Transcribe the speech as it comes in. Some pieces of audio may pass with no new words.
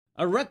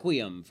a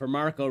requiem for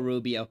Marco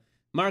Rubio.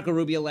 Marco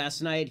Rubio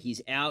last night,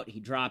 he's out, he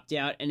dropped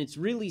out, and it's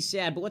really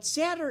sad. But what's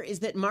sadder is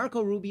that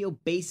Marco Rubio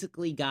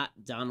basically got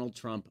Donald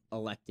Trump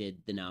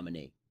elected the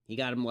nominee. He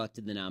got him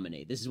elected the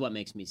nominee. This is what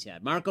makes me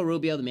sad. Marco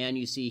Rubio, the man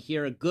you see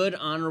here, a good,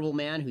 honorable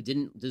man who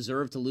didn't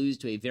deserve to lose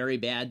to a very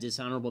bad,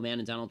 dishonorable man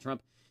in Donald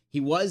Trump.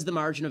 He was the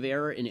margin of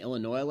error in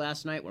Illinois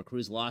last night, where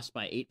Cruz lost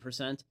by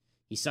 8%.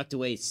 He sucked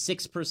away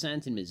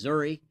 6% in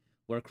Missouri,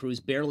 where Cruz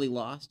barely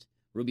lost.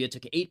 Rubio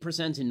took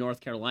 8% in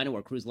North Carolina,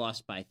 where Cruz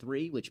lost by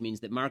 3%, which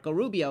means that Marco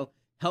Rubio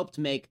helped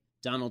make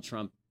Donald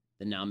Trump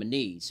the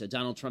nominee. So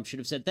Donald Trump should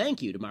have said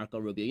thank you to Marco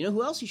Rubio. You know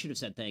who else he should have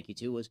said thank you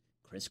to was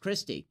Chris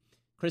Christie.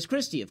 Chris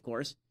Christie, of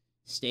course,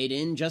 stayed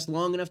in just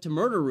long enough to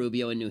murder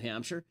Rubio in New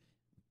Hampshire,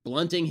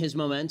 blunting his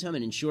momentum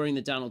and ensuring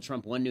that Donald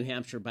Trump won New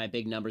Hampshire by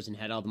big numbers and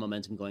had all the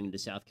momentum going into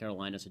South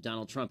Carolina. So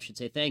Donald Trump should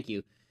say thank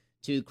you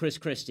to Chris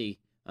Christie,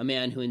 a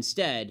man who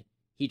instead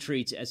he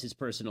treats as his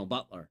personal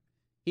butler.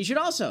 He should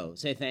also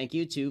say thank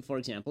you to, for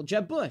example,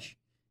 Jeb Bush.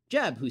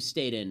 Jeb, who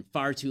stayed in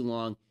far too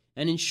long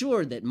and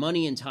ensured that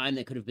money and time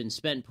that could have been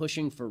spent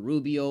pushing for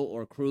Rubio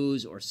or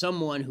Cruz or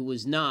someone who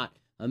was not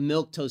a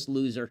milquetoast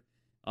loser,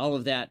 all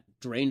of that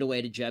drained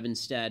away to Jeb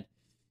instead.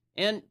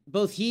 And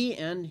both he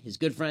and his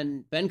good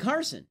friend Ben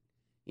Carson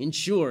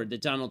ensured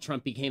that Donald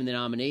Trump became the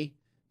nominee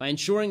by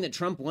ensuring that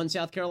Trump won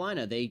South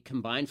Carolina. They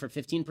combined for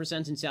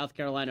 15% in South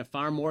Carolina,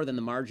 far more than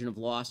the margin of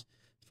loss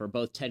for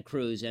both Ted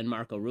Cruz and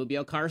Marco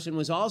Rubio. Carson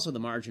was also the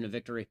margin of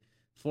victory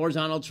for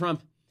Donald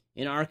Trump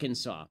in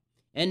Arkansas.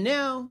 And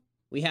now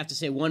we have to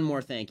say one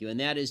more thank you, and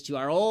that is to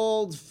our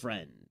old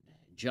friend,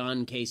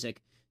 John Kasich.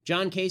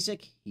 John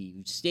Kasich,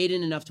 he stayed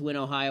in enough to win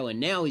Ohio,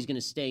 and now he's going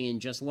to stay in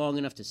just long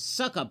enough to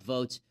suck up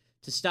votes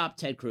to stop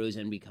Ted Cruz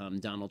and become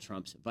Donald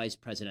Trump's vice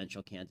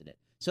presidential candidate.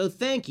 So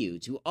thank you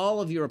to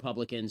all of you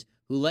Republicans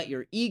who let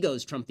your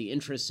egos trump the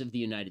interests of the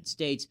United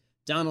States.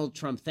 Donald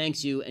Trump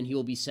thanks you, and he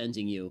will be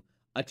sending you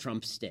a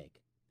Trump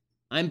steak.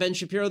 I'm Ben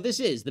Shapiro. This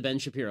is The Ben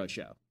Shapiro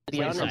Show.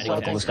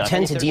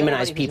 Tend to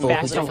demonize people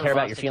who don't care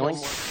about your feelings.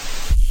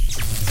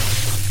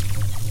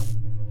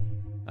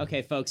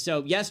 Okay, folks,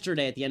 so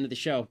yesterday at the end of the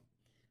show,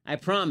 I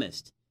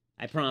promised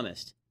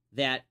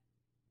that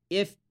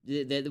if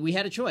we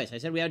had a choice. I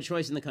said we had a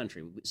choice in the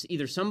country.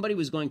 Either somebody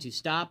was going to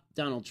stop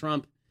Donald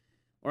Trump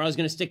or I was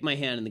going to stick my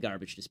hand in the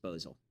garbage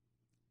disposal.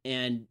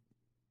 And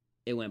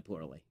it went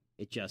poorly.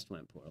 It just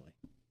went poorly.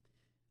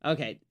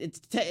 Okay,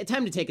 it's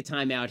time to take a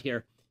time out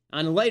here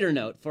on a lighter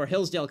note for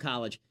Hillsdale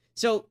College.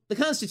 So the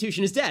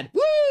Constitution is dead.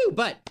 Woo!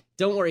 But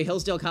don't worry,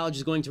 Hillsdale College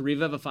is going to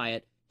revivify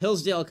it.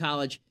 Hillsdale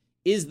College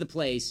is the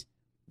place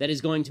that is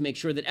going to make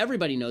sure that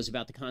everybody knows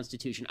about the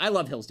Constitution. I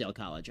love Hillsdale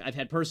College. I've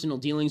had personal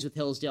dealings with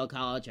Hillsdale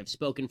College. I've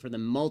spoken for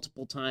them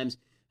multiple times.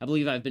 I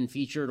believe I've been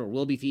featured or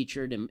will be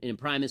featured in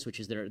Primus, which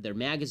is their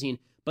magazine.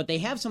 But they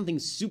have something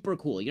super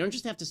cool. You don't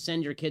just have to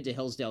send your kid to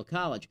Hillsdale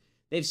College.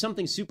 They have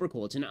something super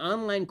cool. It's an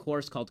online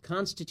course called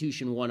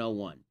Constitution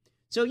 101.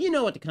 So you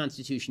know what the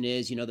Constitution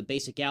is. You know the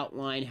basic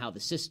outline, how the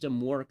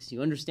system works.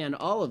 You understand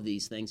all of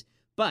these things.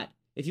 But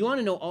if you want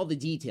to know all the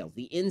details,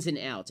 the ins and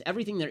outs,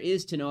 everything there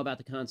is to know about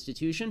the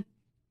Constitution,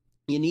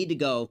 you need to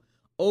go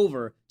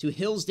over to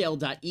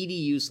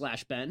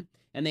hillsdale.edu/Ben,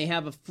 and they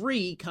have a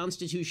free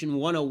Constitution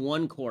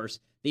 101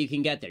 course that you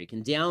can get there. You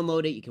can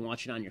download it. You can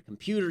watch it on your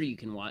computer. You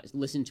can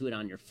listen to it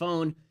on your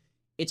phone.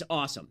 It's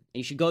awesome. And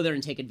you should go there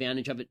and take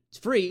advantage of it. It's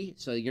free,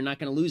 so you're not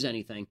going to lose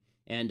anything,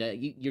 and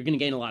you're going to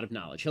gain a lot of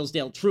knowledge.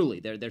 Hillsdale, truly,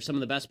 they're some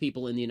of the best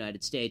people in the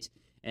United States,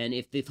 and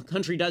if the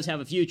country does have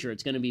a future,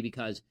 it's going to be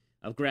because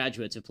of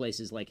graduates of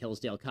places like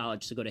Hillsdale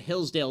College. So go to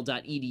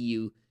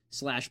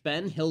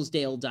hillsdale.edu/Ben,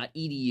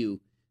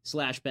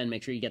 hillsdale.edu/Ben.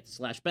 Make sure you get the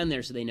 /Ben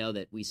there so they know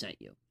that we sent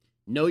you.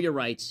 Know your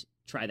rights.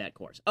 Try that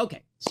course.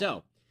 Okay,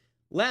 so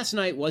last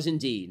night was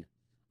indeed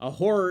a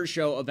horror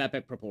show of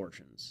epic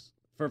proportions.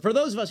 For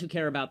those of us who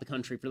care about the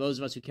country, for those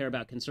of us who care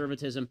about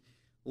conservatism,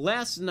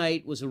 last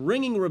night was a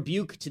ringing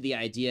rebuke to the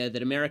idea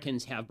that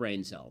Americans have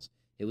brain cells.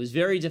 It was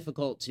very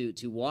difficult to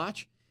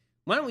watch.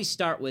 Why don't we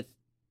start with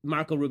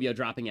Marco Rubio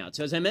dropping out?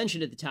 So as I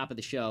mentioned at the top of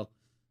the show,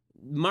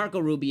 Marco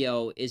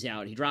Rubio is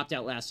out. He dropped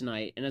out last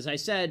night. And as I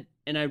said,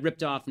 and I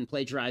ripped off and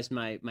plagiarized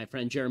my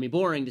friend Jeremy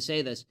Boring to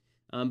say this,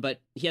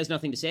 but he has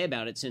nothing to say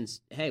about it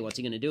since, hey, what's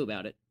he going to do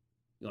about it?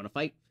 You want to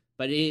fight?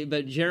 But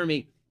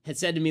Jeremy had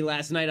said to me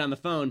last night on the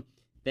phone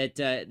that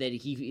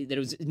it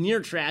was near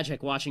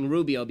tragic watching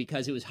Rubio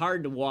because it was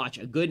hard to watch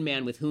a good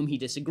man with whom he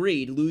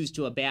disagreed lose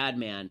to a bad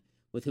man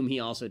with whom he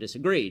also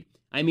disagreed.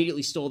 I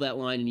immediately stole that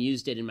line and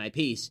used it in my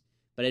piece,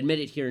 but I admit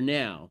it here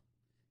now.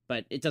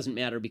 But it doesn't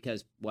matter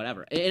because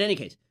whatever. In any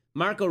case,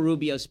 Marco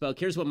Rubio spoke.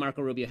 Here's what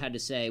Marco Rubio had to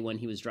say when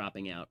he was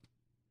dropping out.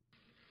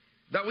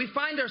 That we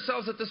find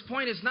ourselves at this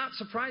point is not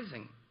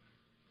surprising,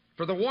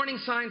 for the warning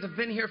signs have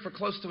been here for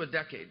close to a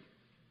decade.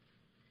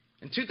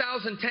 In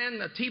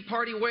 2010, a Tea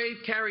Party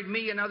wave carried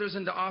me and others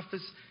into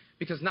office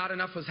because not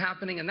enough was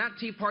happening, and that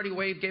Tea Party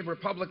wave gave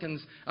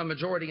Republicans a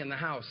majority in the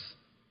House.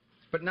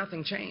 But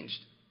nothing changed.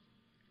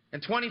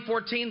 In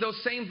 2014,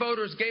 those same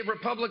voters gave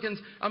Republicans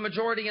a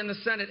majority in the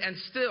Senate, and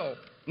still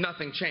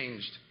nothing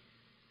changed.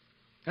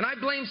 And I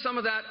blame some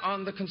of that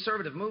on the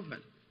conservative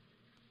movement,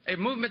 a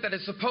movement that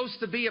is supposed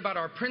to be about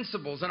our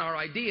principles and our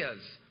ideas.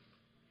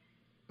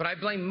 But I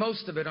blame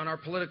most of it on our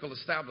political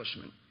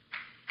establishment.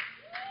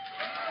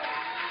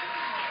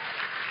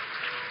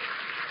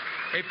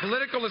 A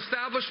political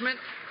establishment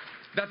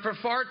that for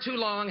far too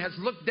long has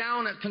looked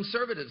down at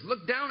conservatives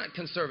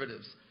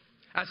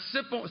as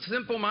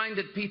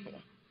simple-minded people,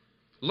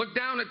 looked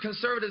down at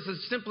conservatives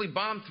as simply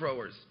bomb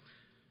throwers.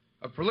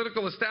 A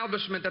political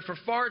establishment that for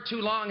far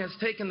too long has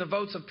taken the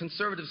votes of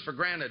conservatives for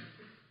granted.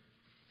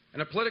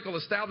 And a political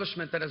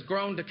establishment that has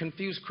grown to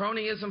confuse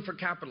cronyism for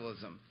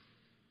capitalism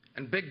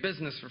and big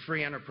business for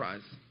free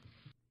enterprise.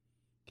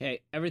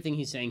 Okay, everything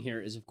he's saying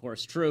here is, of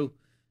course, true.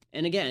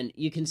 And again,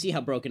 you can see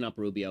how broken up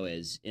Rubio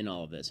is in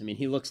all of this. I mean,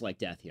 he looks like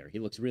death here. He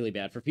looks really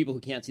bad. For people who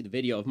can't see the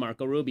video of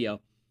Marco Rubio,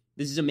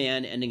 this is a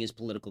man ending his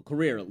political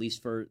career, at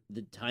least for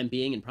the time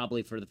being and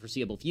probably for the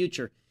foreseeable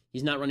future.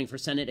 He's not running for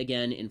Senate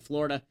again in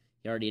Florida.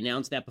 He already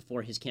announced that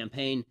before his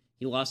campaign.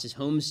 He lost his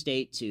home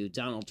state to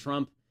Donald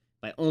Trump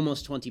by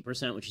almost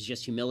 20%, which is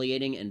just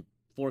humiliating and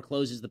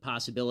forecloses the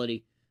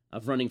possibility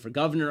of running for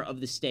governor of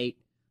the state.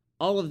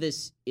 All of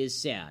this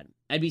is sad.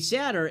 I'd be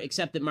sadder,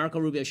 except that Marco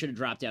Rubio should have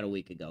dropped out a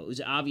week ago. It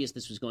was obvious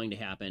this was going to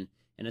happen.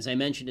 And as I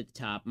mentioned at the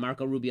top,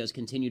 Marco Rubio's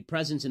continued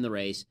presence in the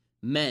race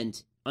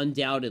meant,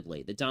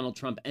 undoubtedly, that Donald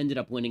Trump ended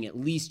up winning at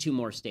least 2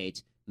 more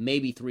states,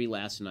 maybe 3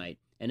 last night,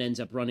 and ends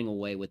up running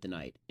away with the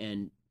night.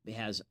 And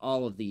has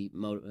all the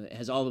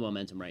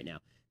momentum right now.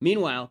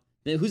 Meanwhile,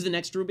 who's the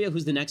next Rubio?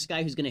 Who's the next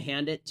guy who's going to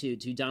hand it to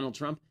Donald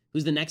Trump?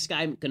 Who's the next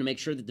guy going to make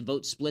sure that the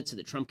vote splits so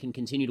that Trump can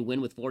continue to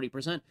win with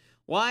 40%?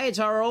 Why, it's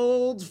our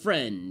old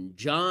friend,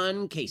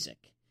 John Kasich.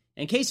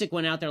 And Kasich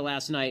went out there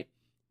last night,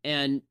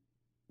 and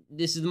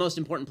this is the most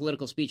important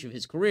political speech of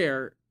his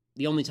career,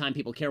 the only time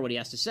people care what he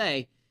has to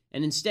say,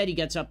 and instead he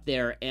gets up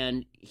there,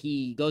 and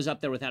he goes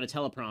up there without a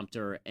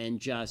teleprompter and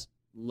just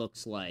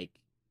looks like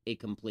a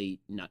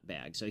complete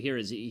nutbag. So here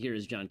is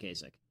John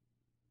Kasich.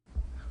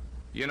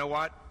 You know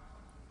what?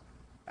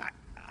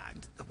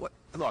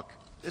 Look,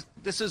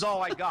 this is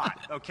all I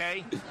got,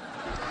 okay?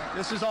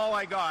 This is all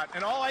I got.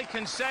 And all I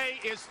can say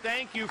is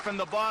thank you from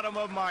the bottom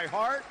of my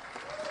heart.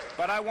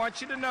 But I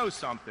want you to know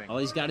something. All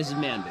he's got is his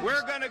man boobs. We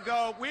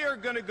are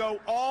going to go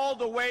all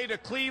the way to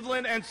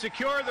Cleveland and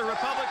secure the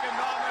Republican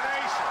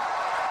nomination.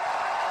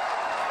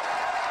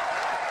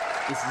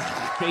 This is a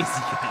crazy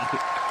guy.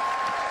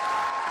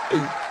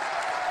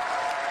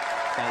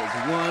 That is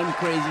one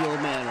crazy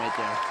old man right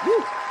there.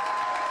 Woo!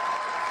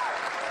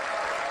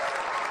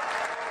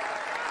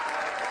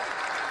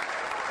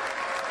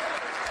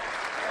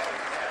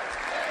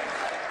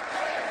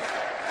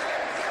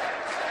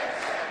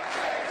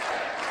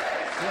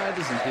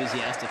 These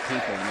enthusiastic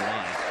people in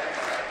life.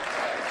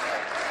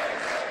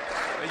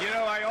 You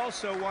know, I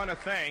also want to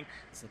thank...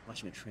 It's like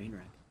watching a train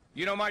wreck.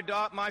 You know,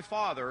 my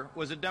father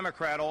was a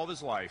Democrat all of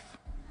his life.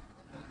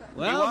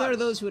 Well, there are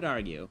those who would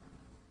argue.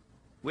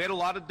 We had a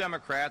lot of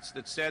Democrats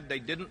that said they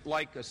didn't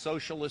like a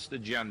socialist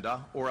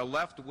agenda or a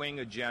left-wing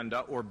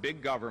agenda or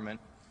big government.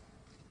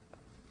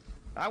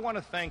 I want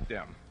to thank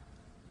them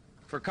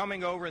for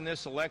coming over in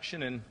this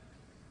election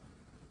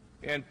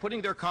and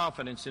putting their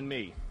confidence in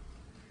me.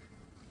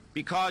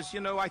 Because,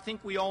 you know, I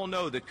think we all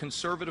know that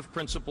conservative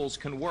principles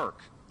can work,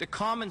 that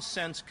common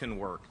sense can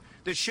work,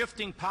 that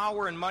shifting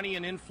power and money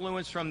and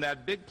influence from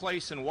that big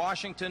place in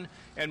Washington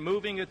and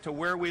moving it to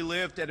where we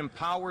live, that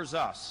empowers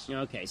us.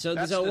 Okay, so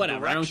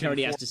whatever. I don't care what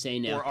he has to say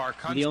now.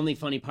 The only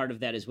funny part of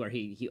that is where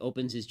he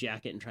opens his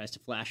jacket and tries to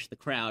flash the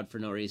crowd for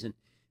no reason.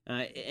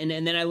 And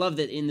then I love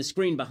that in the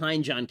screen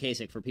behind John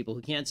Kasich, for people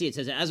who can't see, it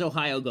says, "As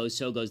Ohio goes,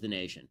 so goes the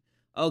nation."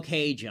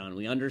 Okay, John,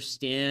 we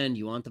understand.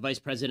 You want the vice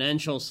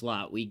presidential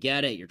slot. We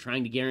get it. You're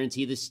trying to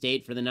guarantee the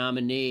state for the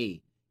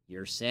nominee.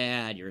 You're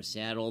sad. You're a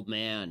sad old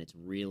man. It's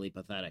really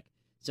pathetic.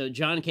 So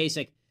John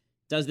Kasich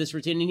does this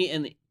routine,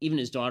 and even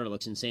his daughter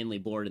looks insanely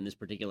bored in this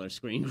particular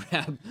screen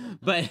grab.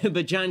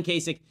 But John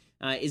Kasich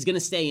is going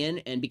to stay in,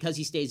 and because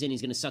he stays in,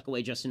 he's going to suck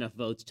away just enough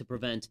votes to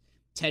prevent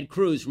Ted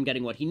Cruz from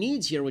getting what he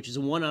needs here, which is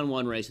a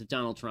one-on-one race with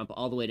Donald Trump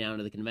all the way down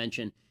to the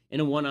convention. In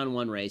a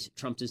one-on-one race,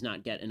 Trump does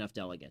not get enough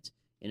delegates.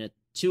 In a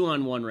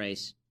 2-on-1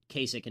 race,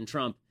 Kasich and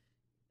Trump,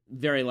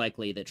 very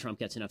likely that Trump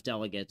gets enough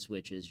delegates,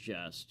 which is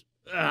just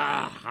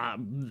all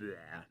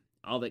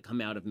that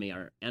come out of me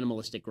are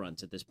animalistic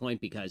grunts at this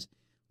point because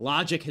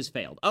logic has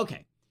failed.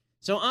 Okay,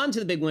 so on to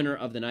the big winner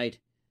of the night,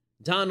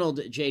 Donald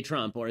J.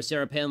 Trump, or as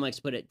Sarah Palin likes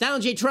to put it,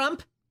 Donald J.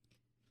 Trump.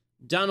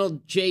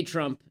 Donald J.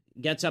 Trump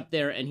gets up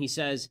there and he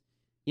says,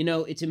 you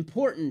know, it's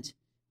important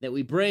that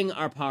we bring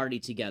our party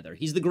together.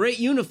 He's the great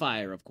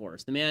unifier, of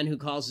course, the man who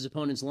calls his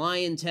opponents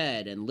Lion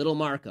Ted and Little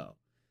Marco,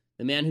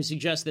 the man who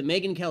suggests that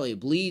Megyn Kelly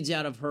bleeds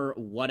out of her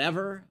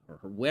whatever or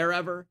her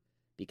wherever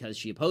because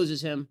she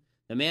opposes him,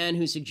 the man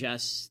who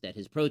suggests that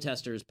his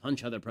protesters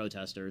punch other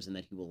protesters and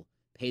that he will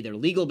pay their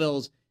legal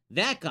bills.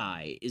 That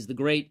guy is the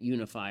great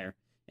unifier.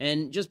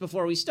 And just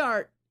before we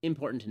start,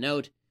 important to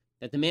note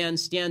that the man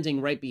standing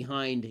right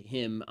behind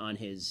him on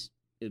his,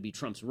 it would be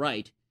Trump's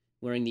right,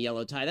 wearing the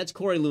yellow tie, that's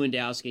Corey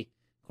Lewandowski.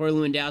 Corey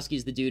Lewandowski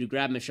is the dude who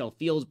grabbed Michelle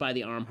Fields by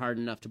the arm hard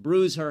enough to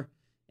bruise her.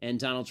 And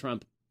Donald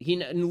Trump,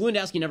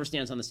 Lewandowski never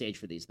stands on the stage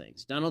for these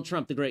things. Donald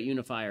Trump, the great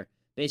unifier,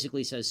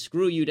 basically says,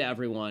 screw you to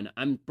everyone.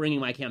 I'm bringing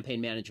my campaign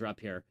manager up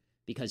here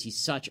because he's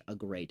such a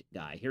great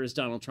guy. Here is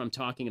Donald Trump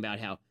talking about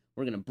how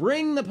we're going to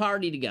bring the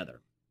party together.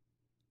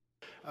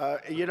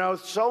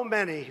 So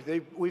many.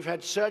 We've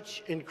had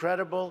such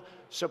incredible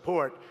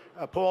support.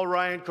 Paul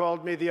Ryan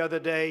called me the other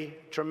day,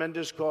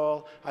 tremendous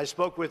call. I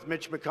spoke with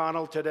Mitch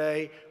McConnell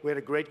today. We had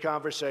a great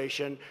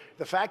conversation.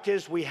 The fact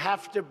is, we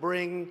have to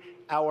bring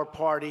our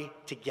party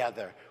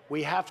together.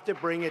 We have to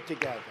bring it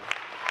together.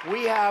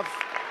 We have...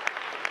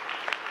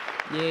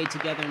 Yay,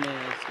 togetherness.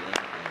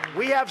 Yeah.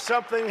 We have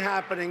something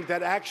happening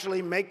that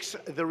actually makes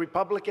the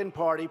Republican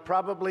Party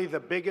probably the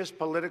biggest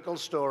political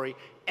story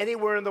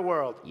anywhere in the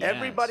world. Yes.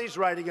 Everybody's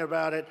writing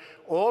about it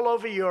all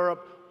over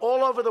Europe,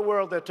 all over the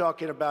world they're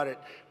talking about it.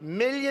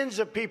 Millions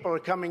of people are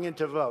coming in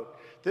to vote.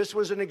 This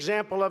was an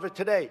example of it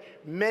today.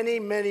 Many,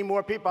 many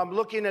more people. I'm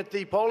looking at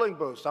the polling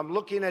booths. I'm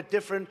looking at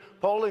different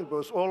polling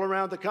booths all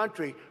around the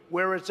country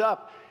where it's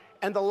up.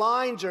 And the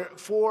lines are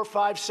 4,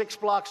 5, 6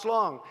 blocks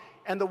long.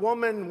 And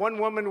one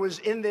woman was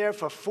in there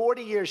for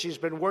 40 years. She's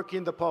been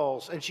working the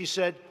polls. And she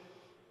said,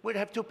 we'd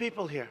have 2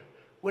 people here.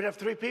 We'd have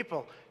 3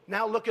 people.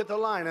 Now look at the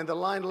line. And the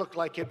line looked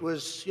like it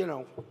was,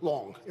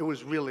 long. It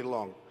was really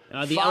long.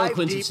 The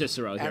eloquence of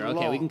Cicero here.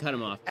 Okay, we can cut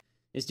him off.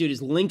 This dude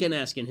is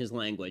Lincoln-esque in his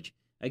language.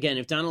 Again,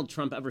 if Donald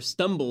Trump ever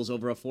stumbles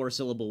over a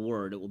 4-syllable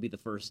word, it will be the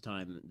first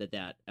time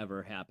that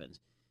ever happens.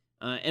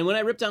 And when I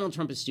rip Donald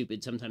Trump as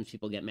stupid, sometimes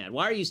people get mad.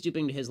 Why are you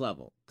stooping to his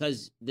level?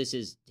 Because this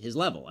is his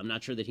level. I'm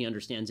not sure that he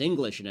understands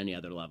English at any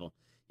other level.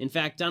 In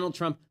fact, Donald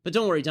Trump, but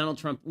don't worry, Donald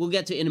Trump, we'll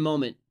get to in a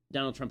moment,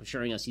 Donald Trump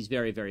assuring us he's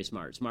very, very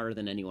smart, smarter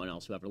than anyone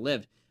else who ever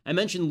lived. I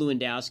mentioned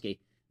Lewandowski.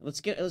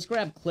 Let's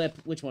grab clip,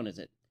 which one is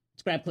it?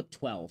 Let's grab clip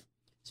 12.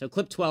 So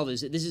clip 12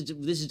 this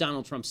is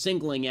Donald Trump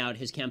singling out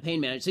his campaign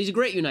manager. So he's a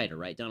great uniter,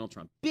 right? Donald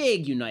Trump,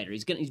 big uniter.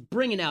 He's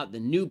bringing out the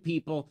new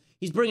people.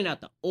 He's bringing out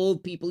the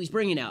old people. He's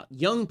bringing out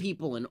young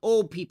people and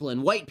old people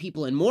and white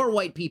people and more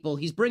white people.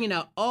 He's bringing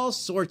out all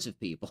sorts of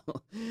people.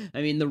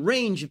 I mean, the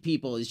range of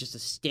people is just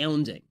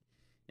astounding.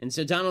 And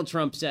so Donald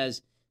Trump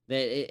says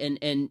that,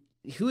 and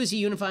who is he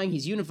unifying?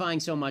 He's unifying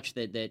so much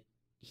that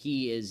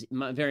he is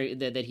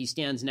that he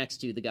stands next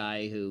to the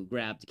guy who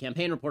grabbed a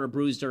campaign reporter,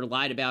 bruised her,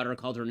 lied about her,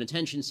 called her an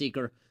attention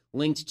seeker,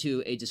 linked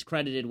to a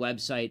discredited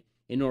website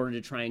in order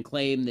to try and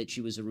claim that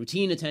she was a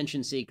routine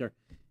attention seeker.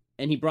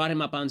 And he brought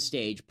him up on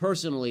stage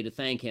personally to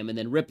thank him and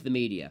then ripped the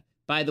media.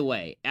 By the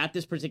way, at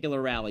this particular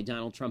rally,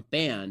 Donald Trump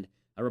banned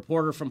a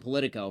reporter from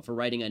Politico for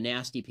writing a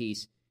nasty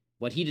piece,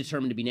 what he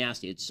determined to be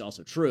nasty. It's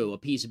also true, a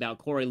piece about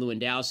Corey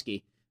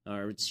Lewandowski,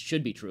 or it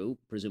should be true,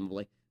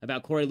 presumably,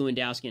 about Corey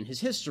Lewandowski and his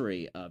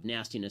history of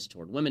nastiness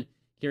toward women.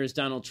 Here is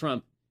Donald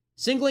Trump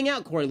singling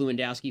out Corey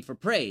Lewandowski for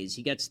praise.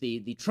 He gets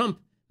the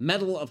Trump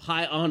Medal of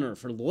High Honor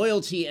for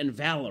loyalty and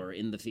valor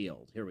in the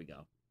field. Here we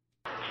go.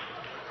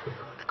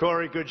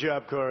 Corey, good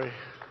job, Corey.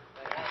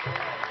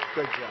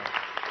 Good job.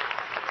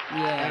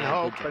 Yeah. And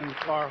Hope and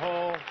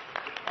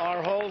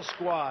our whole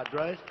squad,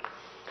 right?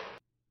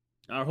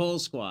 Our whole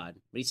squad.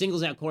 But he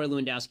singles out Corey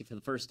Lewandowski for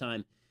the first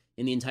time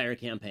in the entire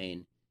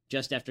campaign,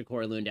 just after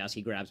Corey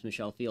Lewandowski grabs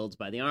Michelle Fields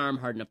by the arm,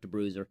 hard enough to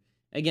bruise her.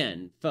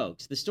 Again,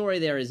 folks, the story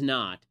there is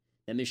not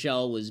that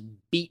Michelle was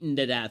beaten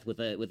to death with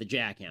a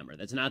jackhammer.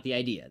 That's not the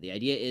idea. The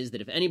idea is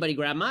that if anybody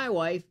grabbed my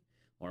wife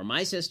or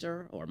my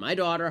sister or my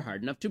daughter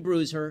hard enough to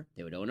bruise her,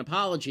 they would owe an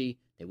apology.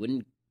 They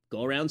wouldn't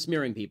go around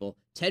smearing people.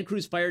 Ted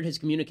Cruz fired his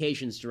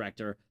communications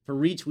director for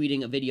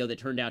retweeting a video that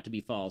turned out to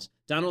be false.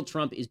 Donald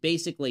Trump is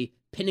basically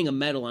pinning a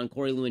medal on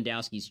Corey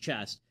Lewandowski's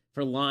chest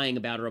for lying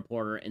about a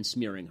reporter and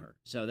smearing her.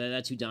 So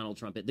that's who Donald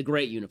Trump is, the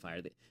great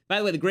unifier. By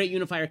the way, the great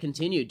unifier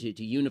continued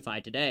to unify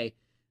today.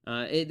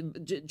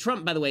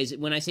 Trump, by the way,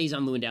 when I say he's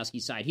on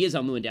Lewandowski's side, he is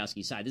on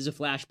Lewandowski's side. This is a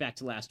flashback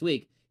to last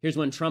week. Here's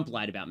when Trump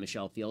lied about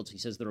Michelle Fields. He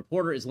says the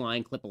reporter is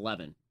lying, clip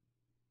 11.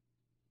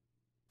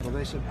 Well,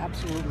 they said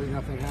absolutely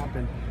nothing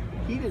happened.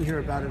 He didn't hear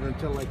about it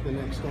until like the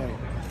next day.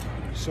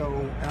 So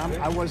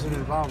I wasn't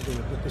involved in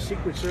it, but the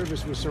Secret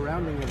Service was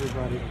surrounding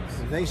everybody.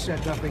 They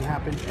said nothing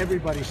happened.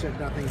 Everybody said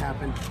nothing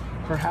happened.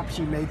 Perhaps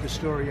he made the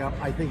story up.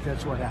 I think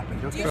that's what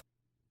happened. Okay.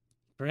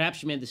 Perhaps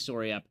she made the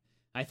story up.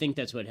 I think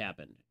that's what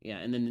happened. Yeah,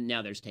 and then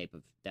now there's tape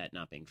of that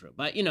not being true.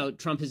 But,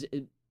 Trump is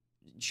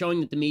showing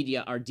that the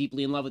media are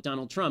deeply in love with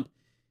Donald Trump.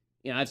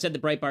 I've said the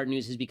Breitbart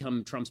News has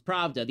become Trump's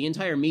Pravda. The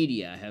entire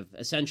media have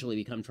essentially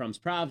become Trump's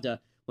Pravda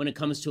when it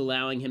comes to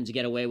allowing him to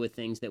get away with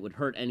things that would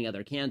hurt any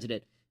other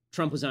candidate.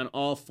 Trump was on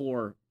all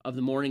 4 of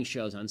the morning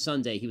shows on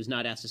Sunday. He was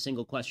not asked a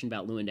single question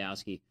about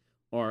Lewandowski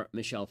or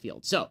Michelle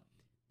Fields. So,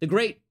 the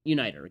great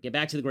uniter, get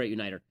back to the great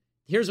uniter.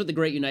 Here's what the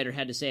great uniter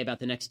had to say about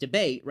the next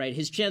debate, right?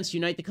 His chance to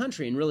unite the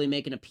country and really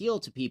make an appeal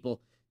to people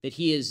that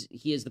he is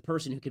the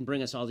person who can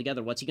bring us all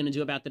together. What's he going to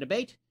do about the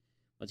debate?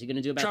 What's he going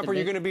to do about Trump, the debate?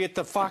 are you going to be at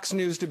the Fox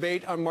News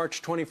debate on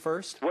March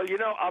 21st? Well,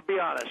 I'll be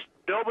honest.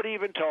 Nobody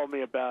even told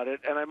me about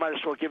it, and I might as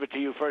well give it to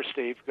you first,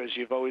 Steve, because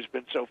you've always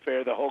been so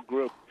fair, the whole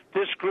group.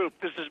 this group.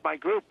 This is my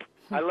group.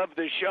 I love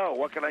this show.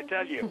 What can I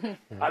tell you?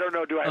 I don't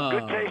know. Do I have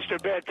good taste or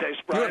bad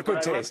taste, Brian? You have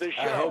good taste. I love this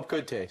show. I hope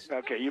good taste.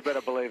 Okay, you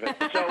better believe it.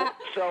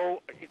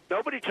 So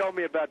nobody told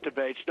me about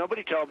debates.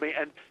 Nobody told me.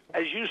 And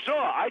as you saw,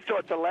 I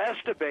thought the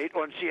last debate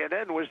on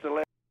CNN was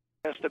the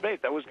last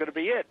debate. That was going to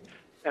be it.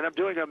 And I'm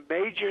doing a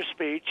major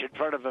speech in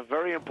front of a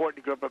very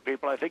important group of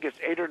people. I think it's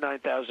 8,000 or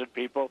 9,000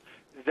 people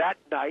that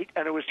night,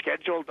 and it was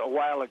scheduled a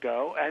while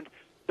ago. And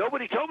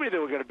nobody told me there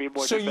were going to be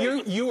more debates.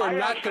 So you're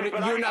not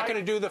going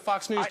to do the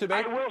Fox News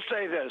debate? I will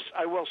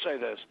say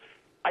this.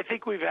 I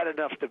think we've had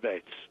enough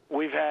debates.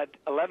 We've had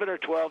 11 or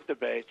 12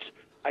 debates.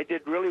 I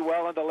did really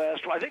well in the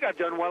last one. I think I've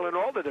done well in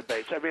all the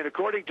debates. I mean,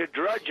 according to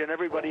Drudge and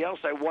everybody else,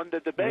 I won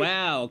the debate.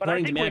 Wow,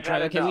 according to Matt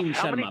Drudge. Okay, we can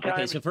shut him up.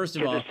 Okay, so first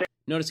of all,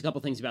 notice a couple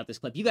things about this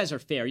clip. You guys are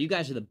fair. You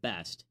guys are the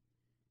best.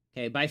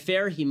 Okay, by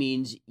fair, he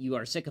means you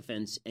are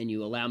sycophants and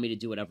you allow me to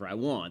do whatever I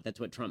want.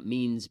 That's what Trump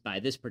means by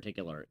this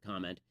particular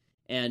comment.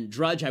 And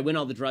Drudge, I win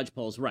all the Drudge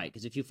polls, right,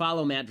 because if you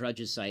follow Matt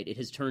Drudge's site, it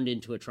has turned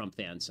into a Trump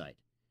fan site.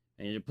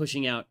 And they're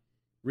pushing out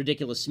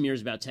ridiculous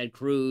smears about Ted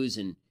Cruz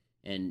and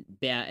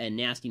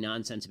nasty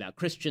nonsense about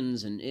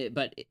Christians,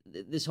 but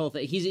this whole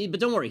thing. But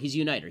don't worry, he's a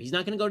uniter. He's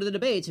not going to go to the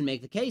debates and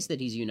make the case that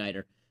he's a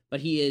uniter, but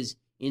he is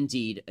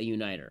indeed a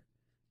uniter.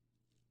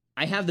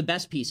 I have the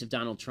best piece of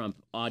Donald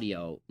Trump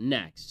audio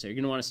next, so you're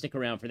going to want to stick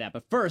around for that.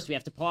 But first, we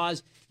have to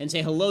pause and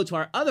say hello to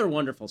our other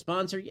wonderful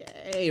sponsor,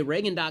 yay,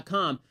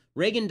 Reagan.com.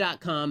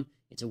 Reagan.com,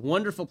 it's a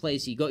wonderful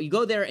place. You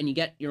go there and you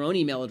get your own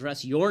email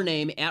address, your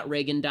name at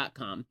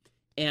Reagan.com.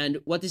 And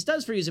what this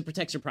does for you is it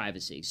protects your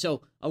privacy.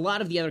 So a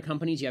lot of the other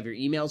companies you have your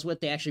emails with,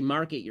 they actually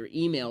market your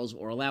emails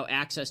or allow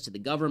access to the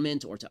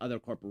government or to other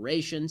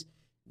corporations.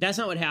 That's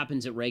not what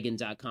happens at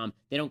Reagan.com.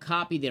 They don't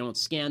copy, they don't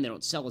scan, they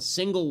don't sell a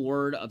single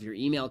word of your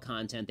email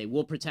content. They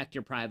will protect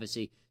your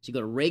privacy. So you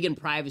go to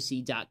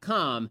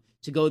ReaganPrivacy.com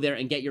to go there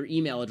and get your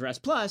email address.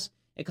 Plus,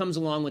 it comes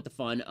along with the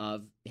fun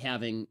of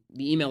having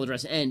the email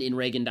address end in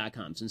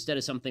Reagan.com. So instead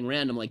of something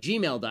random like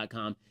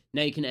Gmail.com,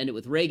 now you can end it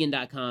with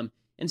Reagan.com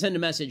and send a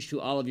message to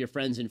all of your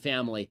friends and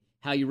family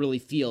how you really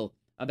feel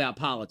about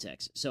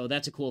politics. So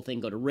that's a cool thing.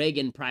 Go to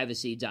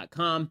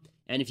ReaganPrivacy.com.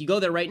 And if you go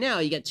there right now,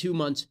 you get 2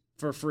 months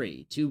for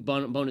free, 2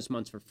 bonus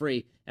months for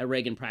free at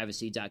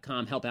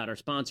ReaganPrivacy.com. Help out our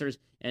sponsors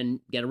and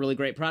get a really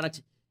great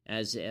product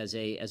as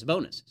a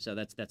bonus. So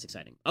that's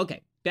exciting.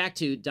 Okay, back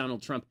to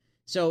Donald Trump.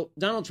 So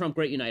Donald Trump,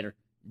 great uniter,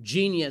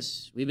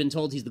 genius. We've been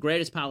told he's the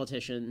greatest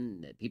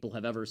politician that people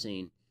have ever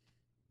seen.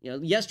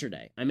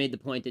 Yesterday, I made the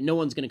point that no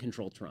one's going to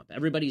control Trump.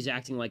 Everybody's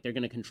acting like they're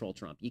going to control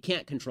Trump. You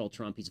can't control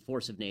Trump. He's a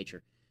force of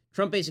nature.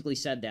 Trump basically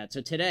said that. So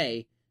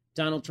today,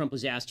 Donald Trump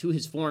was asked who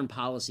his foreign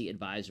policy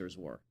advisors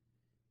were.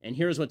 And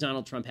here's what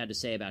Donald Trump had to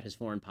say about his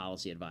foreign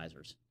policy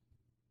advisors.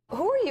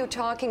 Who are you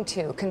talking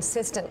to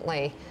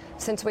consistently,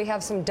 since we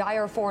have some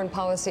dire foreign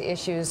policy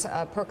issues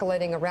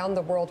percolating around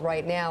the world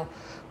right now?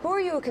 Who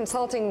are you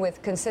consulting with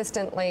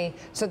consistently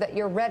so that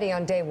you're ready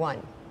on day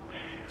one?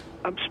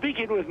 I'm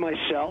speaking with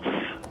myself,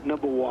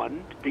 number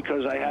one,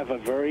 because I have a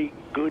very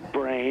good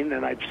brain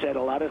and I've said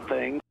a lot of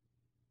things.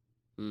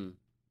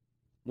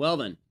 Well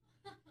then,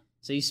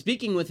 so he's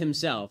speaking with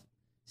himself.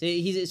 So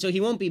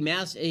he won't be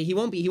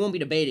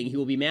debating. He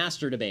will be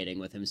master debating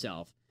with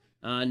himself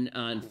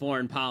on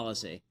foreign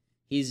policy.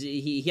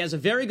 He has a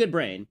very good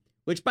brain,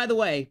 which, by the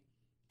way,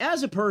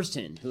 as a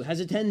person who has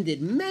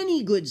attended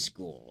many good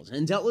schools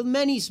and dealt with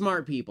many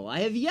smart people, I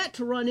have yet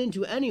to run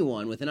into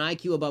anyone with an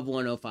IQ above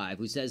 105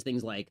 who says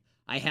things like,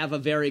 I have a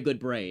very good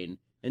brain,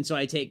 and so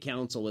I take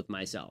counsel with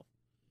myself.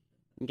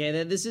 Okay,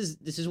 this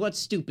is what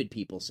stupid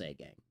people say,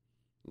 gang.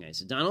 Okay,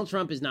 so Donald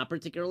Trump is not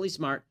particularly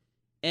smart.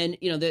 And,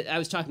 I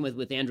was talking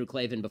with Andrew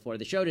Klavan before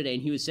the show today,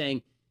 and he was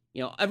saying,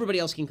 everybody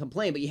else can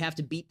complain, but you have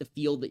to beat the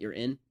field that you're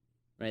in,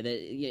 right?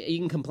 You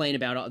can complain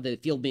about the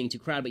field being too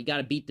crowded, but you got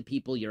to beat the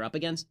people you're up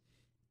against.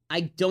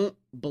 I don't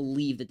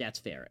believe that that's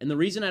fair. And the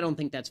reason I don't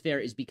think that's fair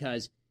is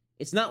because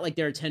it's not like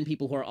there are 10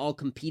 people who are all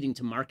competing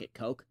to market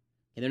Coke.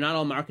 Okay, they're not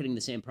all marketing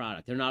the same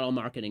product. They're not all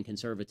marketing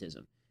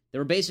conservatism.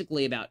 There were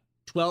basically about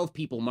 12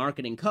 people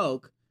marketing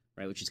Coke,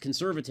 right, which is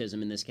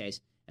conservatism in this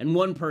case, and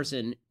one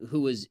person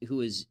who was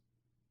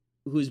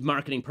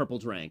marketing purple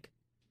drink,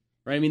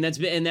 right? I mean,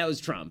 that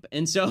was Trump.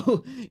 And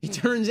so it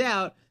turns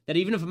out that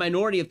even if a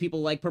minority of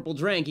people like purple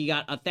drink, you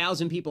got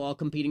 1,000 people all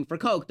competing for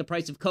Coke, the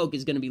price of Coke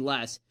is going to be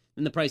less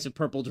than the price of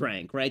purple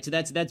drink, right? So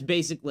that's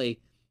basically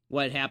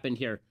what happened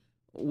here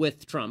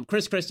with Trump.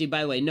 Chris Christie,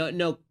 by the way,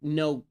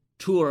 no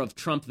tour of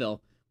Trumpville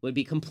would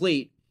be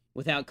complete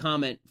without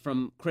comment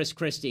from Chris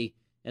Christie.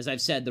 As I've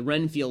said, the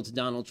Renfield to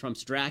Donald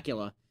Trump's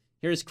Dracula.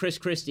 Here's Chris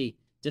Christie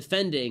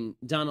defending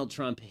Donald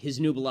Trump, his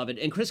new beloved.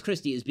 And Chris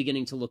Christie is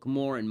beginning to look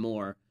more and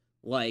more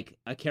like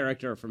a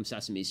character from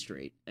Sesame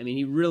Street. I mean,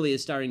 he really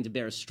is starting to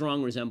bear a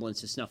strong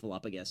resemblance to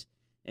Snuffleupagus.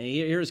 And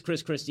here's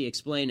Chris Christie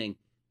explaining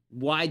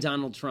why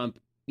Donald Trump,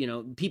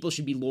 people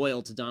should be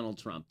loyal to Donald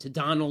Trump. To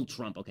Donald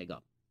Trump. Okay, go.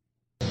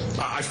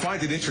 I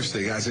find it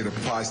interesting, as it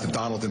applies to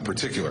Donald in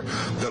particular,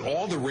 that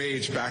all the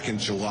rage back in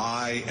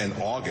July and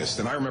August,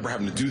 and I remember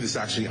having to do this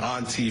actually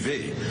on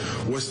TV,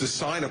 was to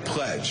sign a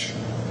pledge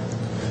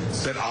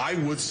that I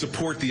would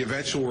support the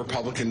eventual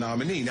Republican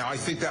nominee. Now, I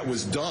think that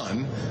was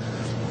done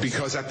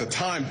because at the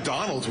time,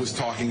 Donald was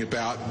talking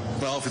about,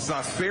 well, if it's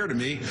not fair to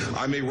me,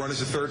 I may run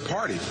as a third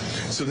party.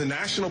 So the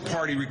National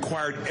Party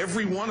required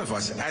every one of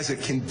us, as a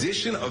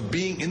condition of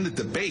being in the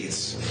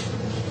debates,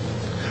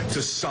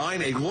 to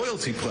sign a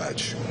loyalty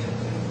pledge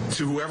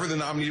to whoever the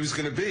nominee was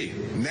going to be.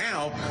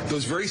 Now,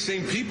 those very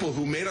same people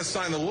who made us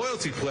sign the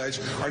loyalty pledge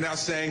are now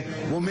saying,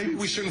 well, maybe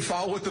we shouldn't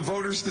follow what the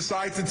voters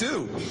decide to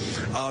do.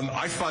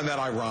 I find that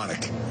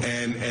ironic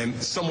and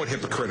somewhat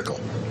hypocritical.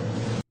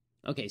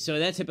 Okay, so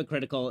that's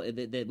hypocritical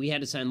that we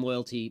had to sign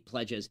loyalty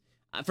pledges.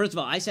 First of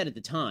all, I said at the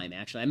time,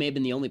 actually, I may have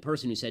been the only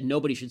person who said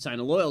nobody should sign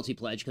a loyalty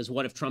pledge because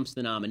what if Trump's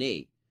the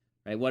nominee,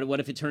 right? What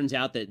if it turns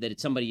out that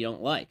it's somebody you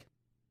don't like?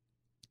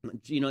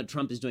 You know what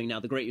Trump is doing now,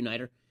 the Great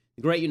Uniter?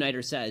 The Great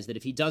Uniter says that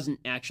if he doesn't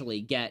actually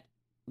get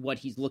what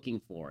he's looking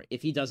for,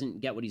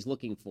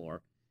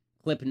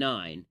 clip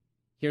 9,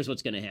 here's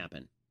what's going to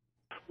happen.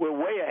 We're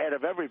way ahead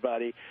of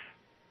everybody.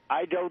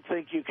 I don't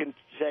think you can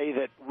say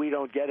that we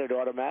don't get it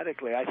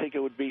automatically. I think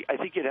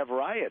you'd have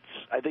riots.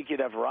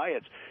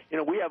 You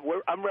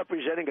know, I'm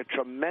representing a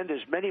tremendous,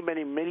 many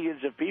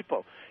millions of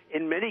people.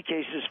 In many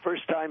cases,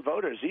 first-time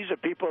voters. These are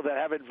people that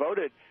haven't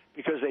voted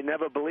because they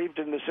never believed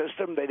in the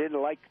system. They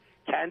didn't like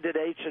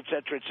candidates, et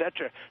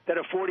cetera, that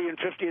are 40 and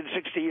 50 and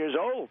 60 years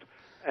old,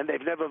 and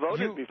they've never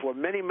voted before.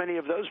 Many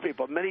of those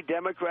people, many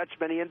Democrats,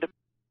 many independents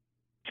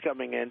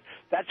coming in.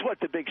 That's what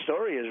the big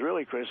story is,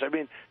 really, Chris. I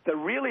mean, the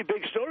really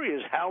big story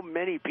is how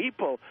many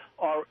people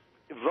are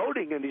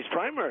voting in these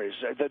primaries.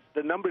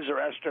 The numbers are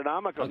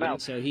astronomical. Okay, now,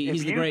 so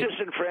he's the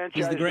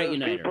Great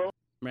Uniter. People,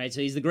 right,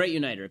 so he's the Great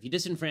Uniter. If you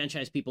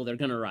disenfranchise people, they're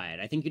going to riot.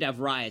 I think you'd have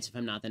riots if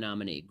I'm not the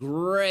nominee.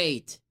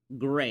 Great.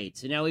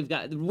 So now we've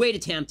got the way to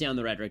tamp down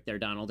the rhetoric there,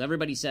 Donald.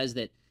 Everybody says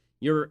that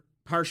you're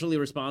partially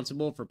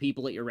responsible for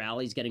people at your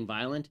rallies getting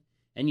violent,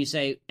 and you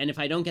say, and if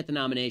I don't get the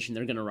nomination,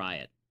 they're going to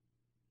riot.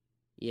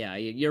 Yeah,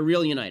 you're a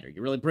real uniter.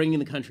 You're really bringing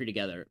the country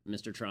together,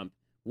 Mr. Trump.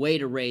 Way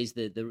to raise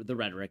the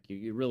rhetoric.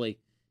 You're really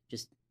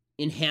just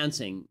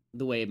enhancing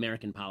the way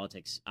American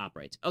politics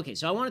operates. Okay,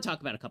 so I want to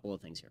talk about a couple of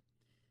things here.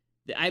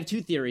 I have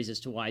two theories as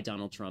to why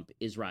Donald Trump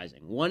is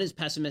rising. One is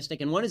pessimistic,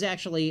 and one is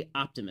actually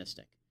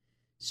optimistic.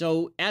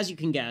 So, as you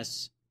can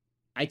guess,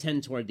 I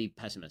tend toward the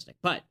pessimistic.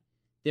 But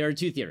there are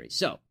two theories.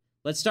 So,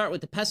 let's start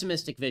with the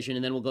pessimistic vision,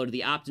 and then we'll go to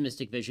the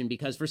optimistic vision,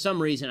 because for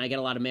some reason, I get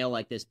a lot of mail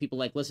like this. People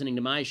like listening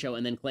to my show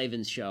and then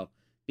Klavan's show,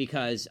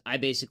 because I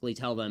basically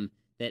tell them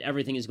that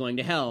everything is going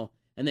to hell,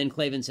 and then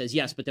Klavan says,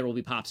 yes, but there will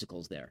be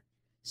popsicles there.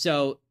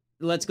 So,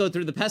 let's go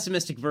through the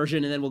pessimistic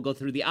version, and then we'll go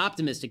through the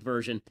optimistic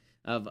version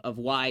of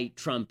why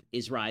Trump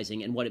is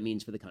rising and what it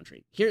means for the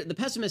country. Here, the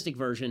pessimistic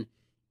version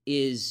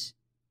is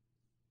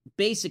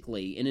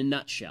basically, in a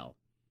nutshell,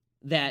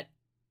 that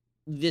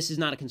this is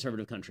not a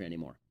conservative country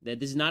anymore. That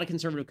this is not a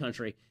conservative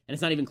country, and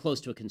it's not even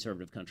close to a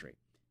conservative country.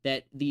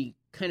 That the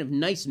kind of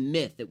nice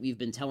myth that we've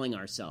been telling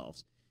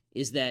ourselves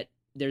is that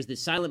there's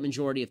this silent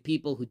majority of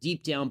people who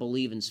deep down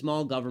believe in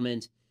small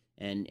government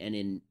and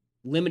in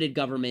limited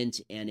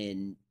government and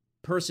in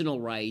personal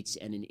rights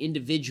and in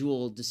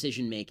individual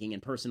decision-making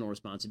and personal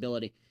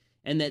responsibility,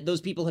 and that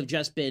those people have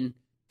just been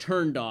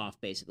turned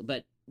off, basically.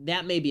 But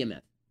that may be a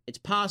myth. It's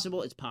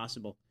possible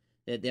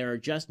that there are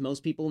just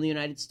most people in the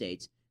United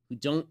States who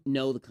don't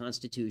know the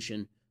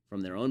Constitution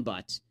from their own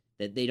butts,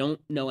 that they don't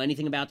know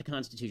anything about the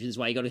Constitution. This is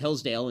why you go to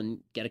Hillsdale and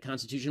get a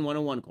Constitution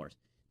 101 course.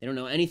 They don't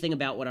know anything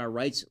about what our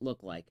rights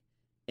look like.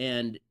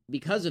 And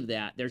because of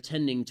that, they're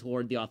tending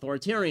toward the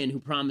authoritarian who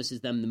promises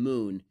them the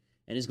moon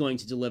and is going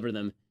to deliver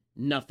them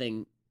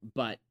nothing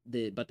but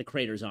the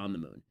craters on the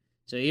moon.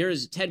 So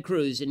here's Ted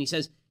Cruz, and he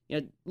says,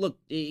 you know, look,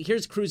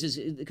 here's Cruz's,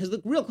 because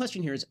the real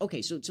question here is,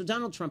 okay, so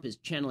Donald Trump is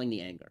channeling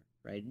the anger,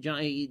 right?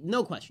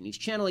 No question, he's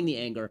channeling the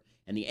anger,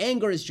 and the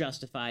anger is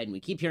justified, and we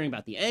keep hearing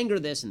about the anger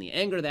this and the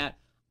anger that.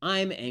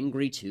 I'm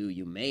angry too,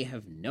 you may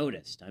have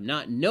noticed. I'm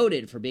not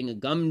noted for being a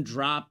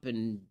gumdrop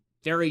and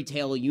fairy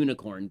tale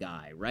unicorn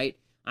guy, right?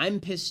 I'm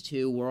pissed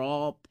too, we're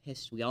all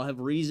pissed, we all have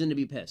reason to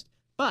be pissed.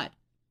 But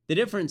the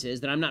difference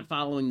is that I'm not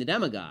following the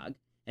demagogue,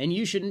 and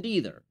you shouldn't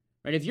either,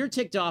 right? If you're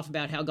ticked off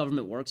about how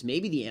government works,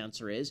 maybe the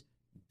answer is,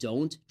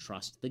 don't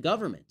trust the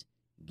government.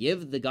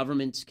 Give the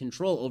government's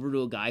control over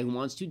to a guy who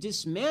wants to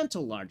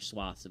dismantle large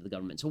swaths of the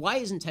government. So why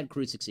isn't Ted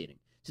Cruz succeeding?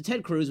 So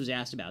Ted Cruz was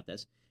asked about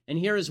this, and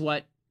here is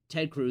what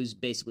Ted Cruz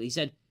basically, he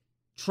said,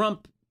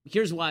 Trump,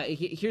 here's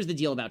the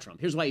deal about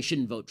Trump. Here's why you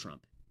shouldn't vote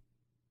Trump.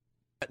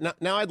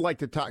 Now I'd like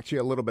to talk to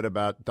you a little bit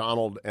about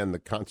Donald and the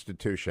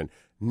Constitution.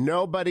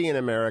 Nobody in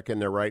America in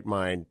their right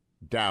mind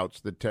doubts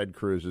that Ted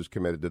Cruz is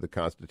committed to the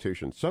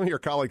Constitution. Some of your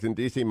colleagues in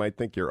D.C. might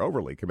think you're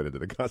overly committed to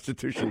the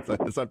Constitution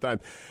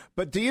sometimes.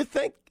 But do you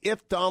think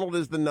if Donald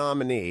is the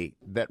nominee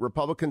that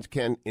Republicans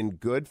can, in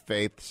good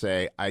faith,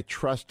 say, I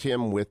trust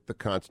him with the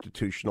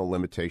constitutional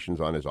limitations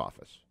on his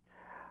office?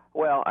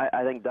 Well,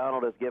 I think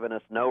Donald has given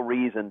us no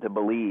reason to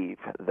believe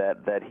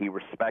that he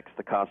respects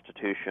the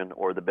Constitution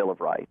or the Bill of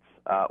Rights.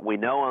 We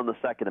know on the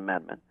Second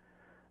Amendment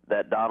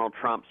that Donald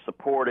Trump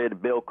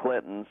supported Bill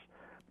Clinton's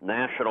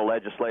national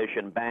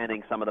legislation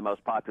banning some of the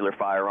most popular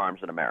firearms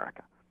in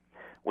America.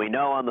 We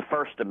know on the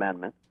First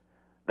Amendment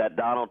that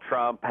Donald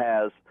Trump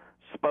has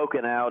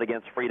spoken out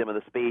against freedom of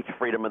the speech,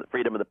 freedom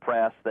of the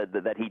press,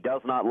 that he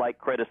does not like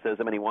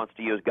criticism and he wants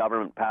to use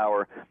government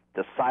power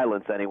to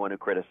silence anyone who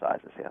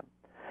criticizes him.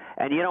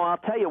 And, I'll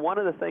tell you, one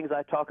of the things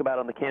I talk about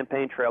on the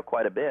campaign trail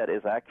quite a bit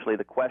is actually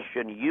the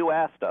question you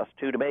asked us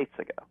 2 debates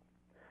ago,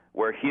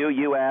 where, Hugh,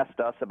 you asked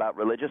us about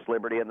religious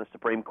liberty in the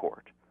Supreme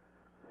Court.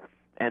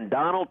 And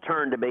Donald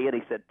turned to me and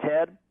he said,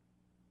 Ted,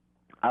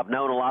 I've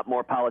known a lot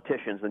more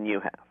politicians than you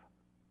have.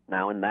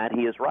 Now, in that,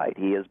 he is right.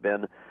 He has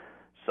been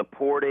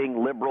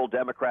supporting liberal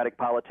Democratic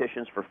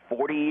politicians for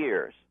 40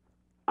 years.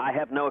 I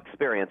have no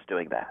experience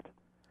doing that.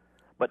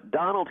 But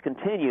Donald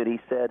continued, he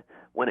said,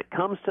 when it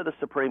comes to the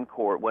Supreme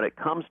Court, when it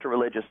comes to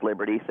religious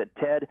liberty, he said,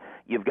 Ted,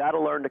 you've got to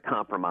learn to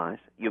compromise.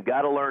 You've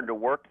got to learn to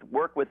work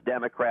with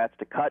Democrats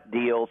to cut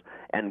deals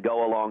and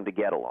go along to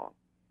get along.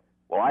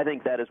 Well, I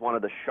think that is one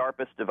of the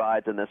sharpest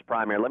divides in this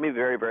primary. Let me be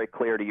very, very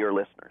clear to your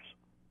listeners.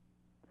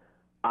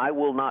 I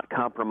will not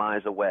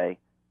compromise away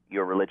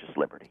your religious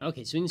liberty.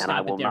 Okay, so we can stop and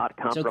I will it there. Not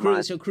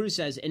compromise. So Cruz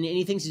says, and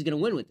he thinks he's going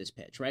to win with this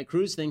pitch, right?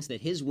 Cruz thinks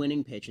that his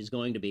winning pitch is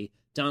going to be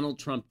Donald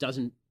Trump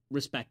doesn't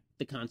respect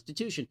the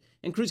Constitution.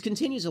 And Cruz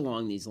continues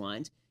along these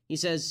lines. He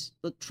says,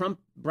 look, Trump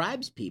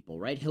bribes people,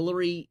 right?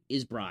 Hillary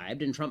is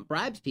bribed, and Trump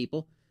bribes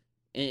people.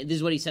 And this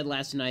is what he said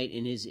last night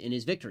in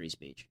his victory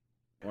speech.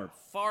 Or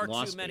far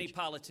too speech. many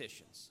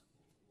politicians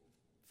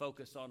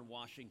focus on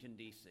Washington,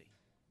 D.C.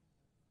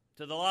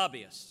 To the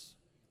lobbyists,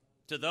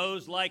 to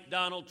those like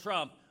Donald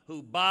Trump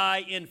who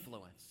buy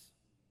influence,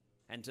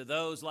 and to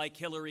those like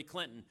Hillary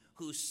Clinton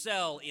who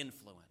sell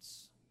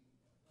influence.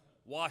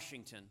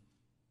 Washington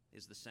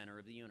is the center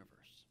of the universe.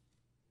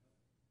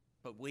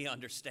 But we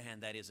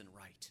understand that isn't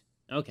right.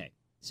 Okay,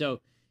 so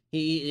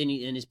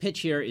and his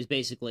pitch here is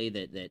basically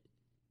that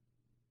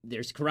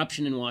there's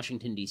corruption in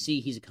Washington,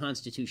 D.C. He's a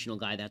constitutional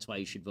guy. That's why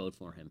you should vote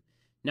for him.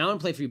 Now I'm going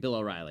to play for you Bill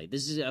O'Reilly.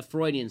 This is a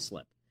Freudian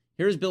slip.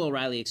 Here's Bill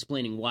O'Reilly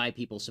explaining why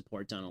people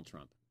support Donald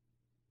Trump.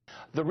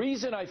 The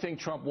reason I think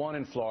Trump won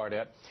in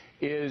Florida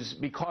is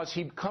because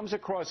he comes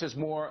across as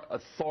more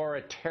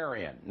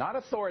authoritarian, not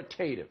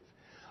authoritative,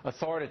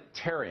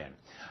 authoritarian.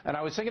 And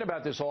I was thinking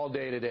about this all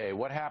day today.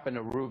 What happened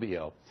to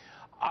Rubio?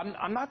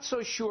 I'm not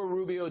so sure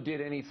Rubio did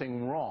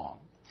anything wrong.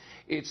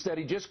 It's that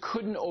he just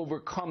couldn't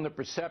overcome the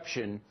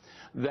perception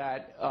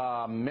that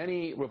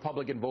many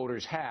Republican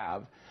voters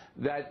have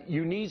that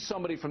you need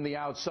somebody from the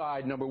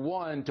outside, number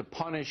one, to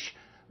punish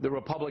the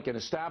Republican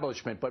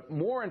establishment, but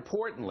more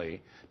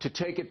importantly, to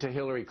take it to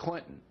Hillary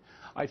Clinton.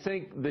 I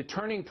think the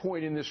turning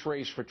point in this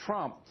race for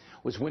Trump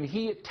was when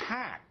he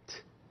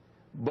attacked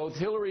both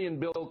Hillary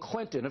and Bill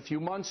Clinton a few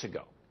months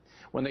ago,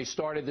 when they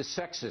started the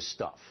sexist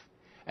stuff,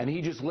 and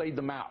he just laid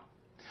them out.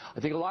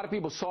 I think a lot of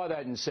people saw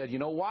that and said, you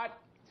know what?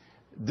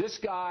 This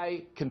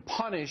guy can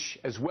punish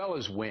as well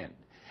as win.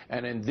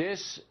 And in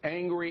this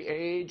angry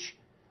age,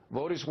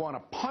 voters want a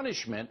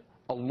punishment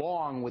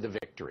along with a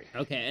victory.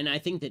 Okay, and I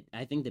think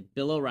that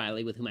Bill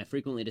O'Reilly, with whom I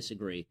frequently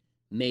disagree,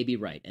 may be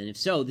right. And if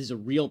so, this is a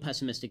real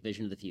pessimistic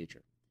vision of the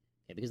future.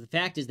 Okay, because the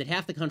fact is that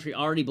half the country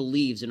already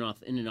believes in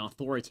an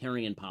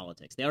authoritarian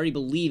politics. They already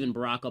believe in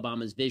Barack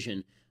Obama's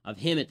vision of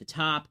him at the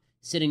top,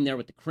 sitting there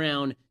with the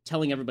crown,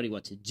 telling everybody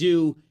what to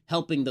do,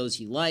 helping those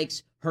he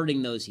likes,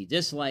 hurting those he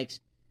dislikes.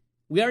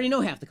 We already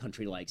know half the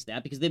country likes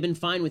that because they've been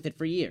fine with it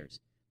for years.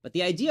 But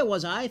the idea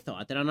was, I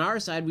thought, that on our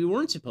side we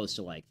weren't supposed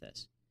to like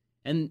this.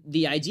 And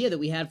the idea that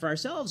we had for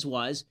ourselves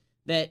was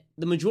that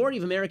the majority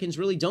of Americans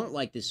really don't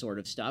like this sort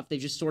of stuff. They've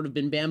just sort of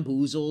been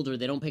bamboozled, or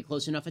they don't pay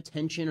close enough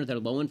attention, or they're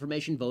low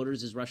information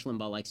voters, as Rush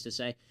Limbaugh likes to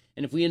say.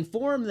 And if we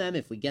inform them,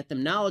 if we get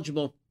them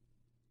knowledgeable,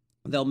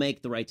 they'll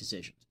make the right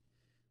decisions.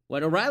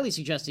 What O'Reilly's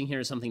suggesting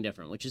here is something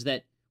different, which is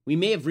that we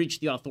may have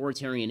reached the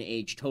authoritarian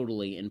age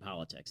totally in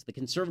politics. The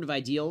conservative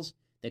ideals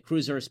that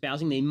Cruz are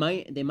espousing, they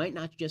might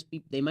not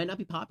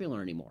be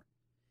popular anymore.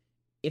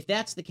 If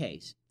that's the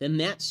case, then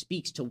that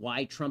speaks to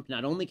why Trump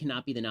not only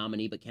cannot be the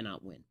nominee, but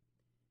cannot win.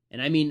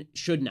 And I mean,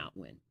 should not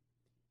win.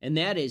 And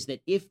that is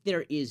that if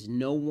there is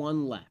no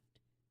one left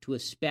to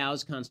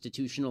espouse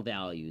constitutional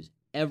values,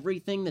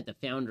 everything that the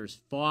founders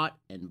fought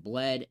and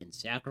bled and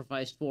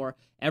sacrificed for,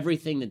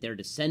 everything that their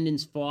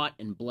descendants fought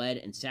and bled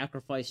and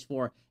sacrificed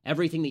for,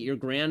 everything that your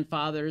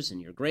grandfathers and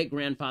your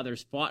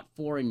great-grandfathers fought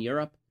for in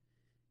Europe,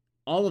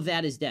 all of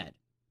that is dead.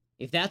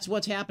 If that's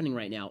what's happening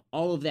right now,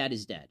 all of that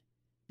is dead.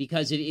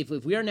 Because if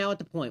we are now at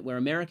the point where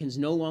Americans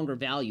no longer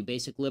value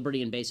basic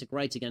liberty and basic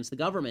rights against the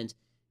government,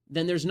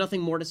 then there's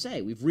nothing more to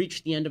say. We've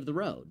reached the end of the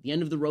road. The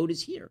end of the road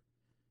is here.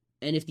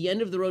 And if the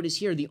end of the road is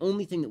here, the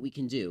only thing that we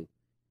can do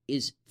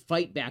is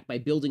fight back by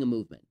building a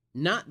movement.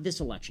 Not this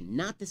election,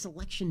 not this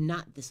election,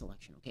 not this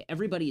election. Okay,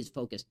 everybody is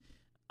focused.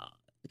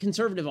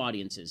 Conservative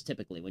audiences,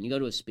 typically, when you go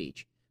to a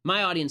speech,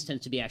 my audience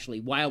tends to be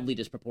actually wildly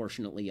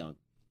disproportionately young,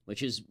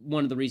 which is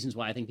one of the reasons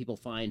why I think people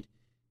find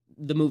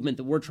the movement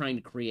that we're trying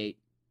to create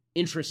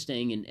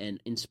interesting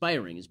and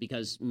inspiring, is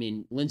because, I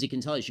mean, Lindsay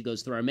can tell you, she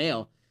goes through our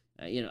mail.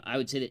 I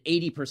would say that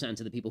 80%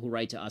 of the people who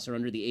write to us are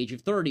under the age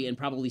of 30, and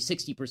probably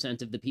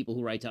 60% of the people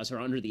who write to us are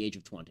under the age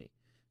of 20.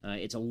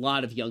 It's a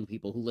lot of young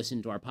people who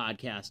listen to our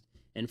podcast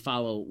and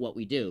follow what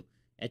we do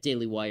at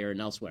Daily Wire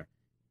and elsewhere.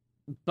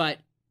 But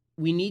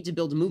we need to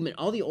build a movement.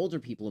 All the older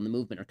people in the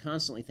movement are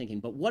constantly thinking,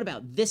 but what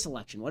about this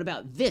election? What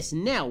about this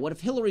now? What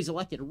if Hillary's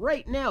elected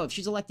right now? If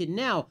she's elected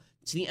now,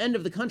 it's the end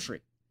of the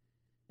country.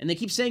 And they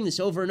keep saying this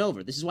over and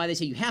over. This is why they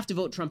say you have to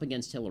vote Trump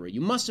against Hillary.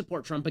 You must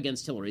support Trump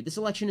against Hillary. This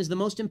election is the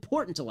most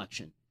important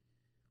election.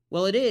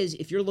 Well, it is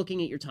if you're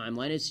looking at your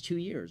timeline as 2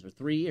 years or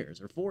 3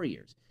 years or 4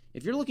 years.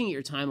 If you're looking at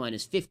your timeline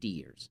as 50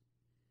 years,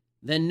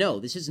 then no,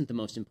 this isn't the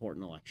most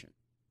important election.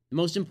 The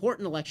most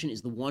important election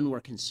is the one where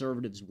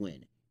conservatives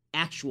win,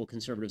 actual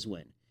conservatives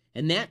win.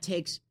 And that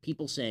takes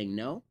people saying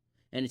no,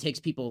 and it takes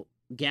people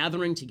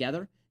gathering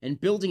together and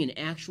building an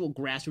actual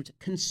grassroots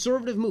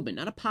conservative movement,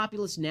 not a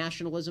populist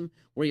nationalism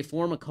where you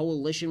form a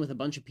coalition with a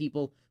bunch of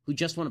people who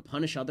just want to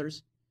punish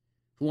others,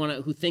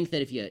 who think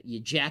that if you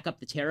jack up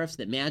the tariffs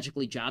that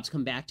magically jobs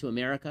come back to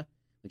America,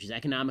 which is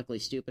economically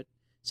stupid.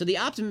 So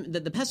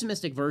the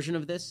pessimistic version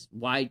of this,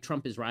 why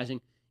Trump is rising,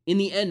 in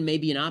the end may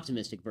be an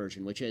optimistic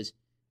version, which is,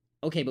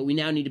 okay, but we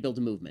now need to build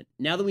a movement.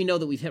 Now that we know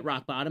that we've hit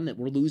rock bottom, that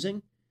we're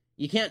losing,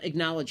 you can't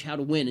acknowledge how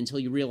to win until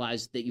you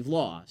realize that you've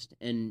lost.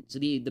 And so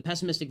the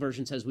pessimistic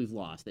version says we've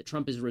lost, that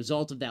Trump is a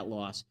result of that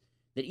loss,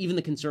 that even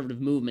the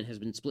conservative movement has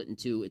been split in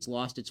two. It's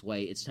lost its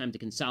way. It's time to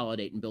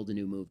consolidate and build a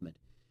new movement.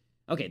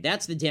 Okay,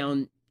 that's the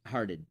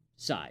downhearted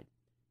side.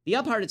 The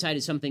uphearted side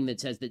is something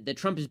that says that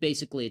Trump is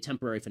basically a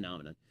temporary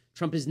phenomenon.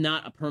 Trump is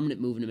not a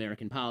permanent move in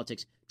American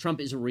politics. Trump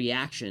is a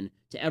reaction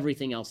to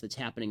everything else that's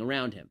happening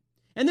around him.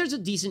 And there's a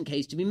decent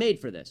case to be made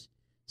for this.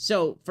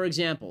 So, for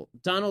example,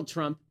 Donald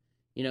Trump,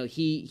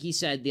 he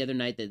said the other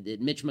night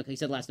that he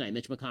said last night,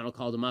 Mitch McConnell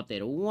called him up. They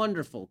had a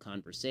wonderful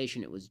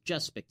conversation. It was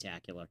just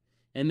spectacular.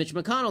 And Mitch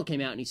McConnell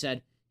came out and he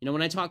said,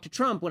 when I talked to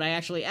Trump, what I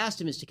actually asked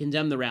him is to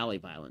condemn the rally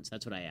violence.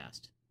 That's what I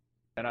asked.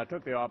 And I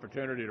took the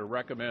opportunity to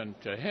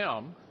recommend to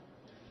him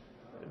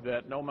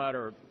that no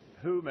matter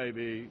who may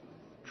be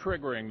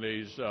triggering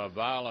these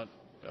violent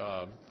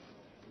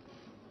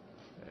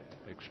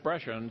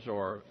expressions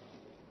or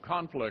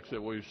conflicts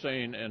that we've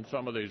seen in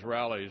some of these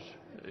rallies,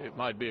 it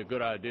might be a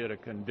good idea to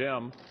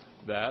condemn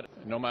that,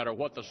 no matter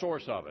what the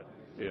source of it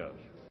is.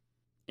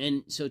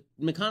 And so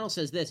McConnell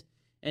says this,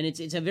 and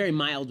it's a very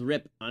mild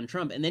rip on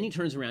Trump, and then he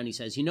turns around and he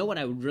says, what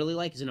I would really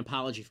like is an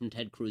apology from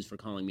Ted Cruz for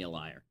calling me a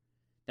liar.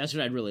 That's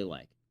what I'd really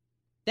like.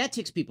 That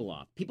ticks people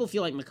off. People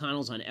feel like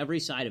McConnell's on every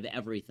side of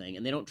everything,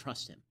 and they don't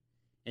trust him.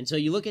 And so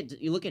you look at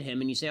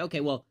him and you say,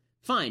 okay, well,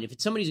 fine. If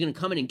it's somebody who's going to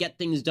come in and get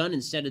things done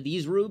instead of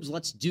these rubes,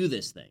 let's do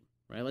this thing,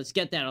 right? Let's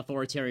get that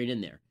authoritarian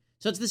in there.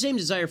 So it's the same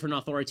desire for an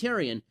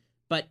authoritarian,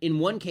 but in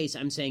one case,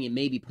 I'm saying it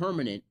may be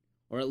permanent,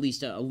 or at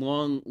least a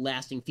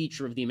long-lasting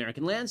feature of the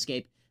American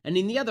landscape. And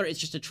in the other, it's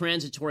just a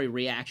transitory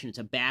reaction. It's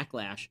a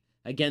backlash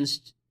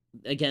against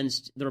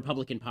the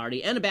Republican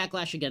Party and a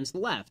backlash against the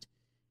left.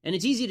 And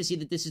it's easy to see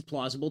that this is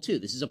plausible, too.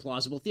 This is a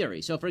plausible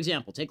theory. So, for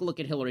example, take a look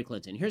at Hillary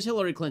Clinton. Here's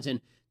Hillary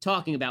Clinton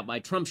talking about why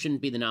Trump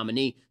shouldn't be the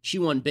nominee. She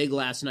won big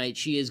last night.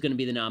 She is going to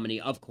be the nominee,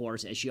 of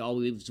course, as she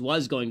always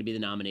was going to be the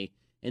nominee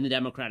in the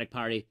Democratic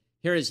Party.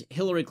 Here is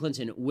Hillary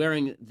Clinton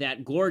wearing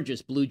that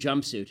gorgeous blue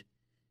jumpsuit,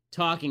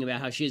 talking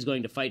about how she is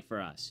going to fight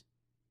for us.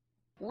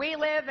 We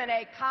live in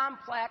a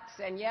complex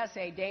and, yes,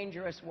 a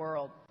dangerous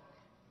world.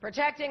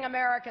 Protecting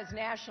America's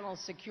national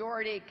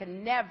security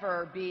can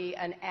never be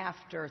an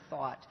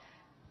afterthought.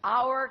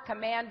 Our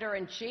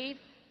commander-in-chief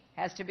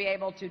has to be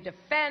able to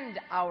defend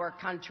our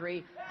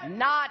country,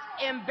 not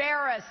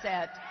embarrass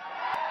it.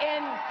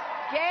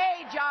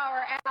 Engage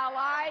our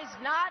allies,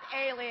 not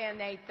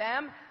alienate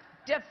them.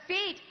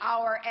 Defeat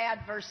our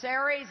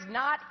adversaries,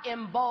 not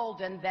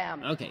embolden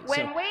them. Okay,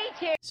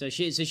 so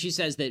she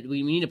says that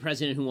we need a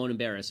president who won't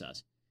embarrass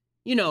us.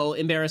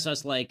 Embarrass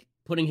us like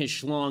putting his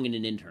schlong in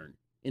an intern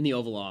in the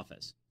Oval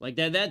Office. Like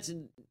that's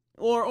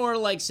or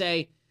like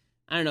say,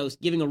 I don't know,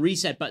 giving a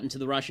reset button to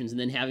the Russians and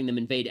then having them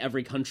invade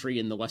every country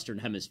in the Western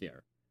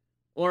Hemisphere.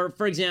 Or,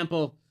 for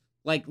example,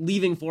 like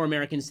leaving 4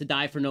 Americans to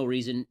die for no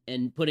reason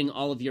and putting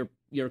all of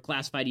your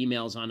classified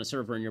emails on a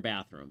server in your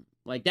bathroom.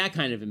 Like that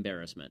kind of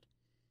embarrassment.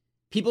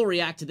 People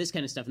react to this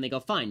kind of stuff and they go,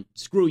 fine,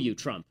 screw you,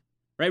 Trump.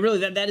 Right? Really,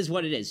 that is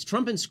what it is.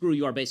 Trump and screw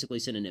you are basically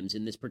synonyms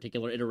in this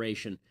particular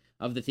iteration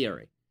of the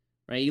theory.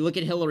 Right? You look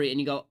at Hillary and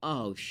you go,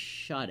 oh,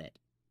 shut it.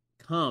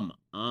 Come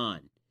on.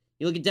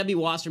 You look at Debbie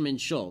Wasserman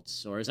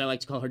Schultz, or as I like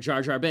to call her,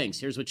 Jar Jar Binks.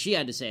 Here's what she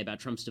had to say about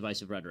Trump's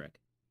divisive rhetoric.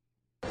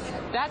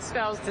 That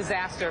spells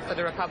disaster for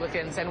the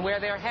Republicans and where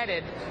they're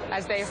headed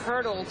as they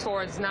hurtle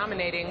towards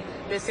nominating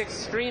this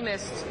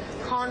extremist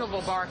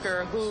carnival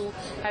barker who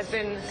has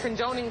been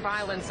condoning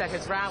violence at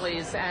his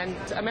rallies. And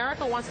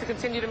America wants to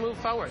continue to move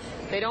forward.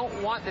 They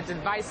don't want the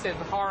divisive,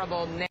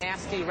 horrible,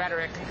 nasty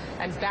rhetoric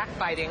and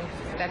backbiting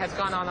that has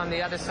gone on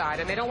the other side,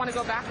 and they don't want to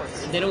go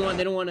backwards. They don't want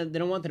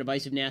the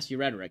divisive, nasty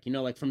rhetoric.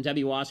 Like from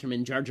Debbie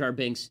Wasserman, Jar Jar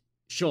Binks,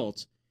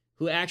 Schultz,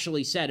 who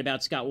actually said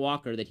about Scott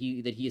Walker that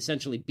he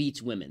essentially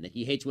beats women, that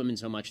he hates women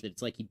so much that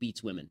it's like he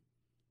beats women.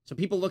 So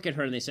people look at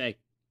her and they say,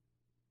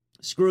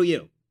 screw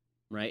you,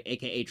 right,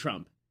 a.k.a.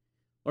 Trump.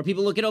 Or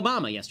people look at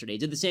Obama yesterday,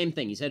 did the same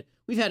thing. He said,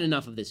 we've had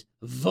enough of this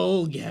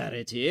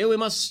vulgarity. We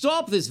must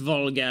stop this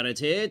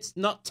vulgarity. It's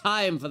not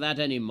time for that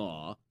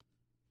anymore.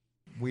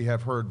 We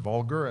have heard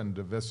vulgar and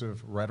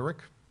divisive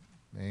rhetoric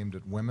aimed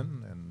at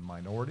women and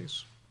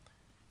minorities,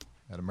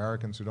 at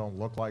Americans who don't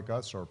look like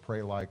us or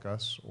pray like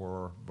us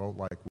or vote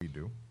like we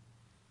do.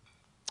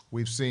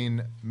 We've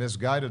seen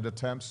misguided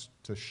attempts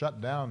to shut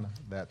down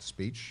that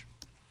speech,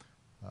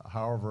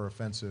 however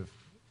offensive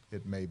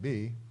it may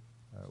be.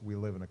 We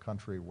live in a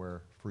country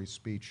where free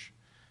speech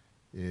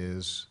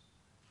is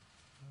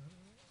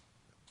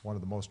one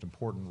of the most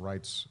important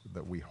rights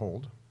that we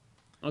hold.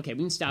 Okay, we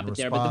can stop it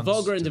there. But the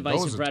vulgar and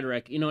divisive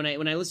rhetoric, you know,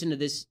 when I listen to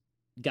this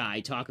guy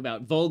talk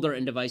about vulgar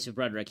and divisive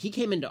rhetoric, he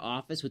came into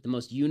office with the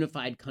most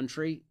unified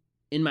country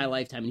in my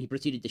lifetime, and he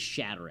proceeded to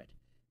shatter it.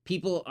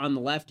 People on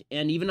the left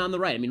and even on the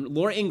right. I mean,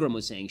 Laura Ingraham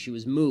was saying she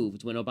was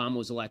moved when Obama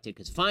was elected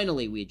because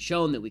finally we had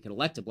shown that we could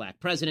elect a black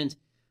president.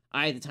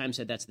 I, at the time,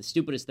 said that's the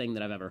stupidest thing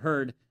that I've ever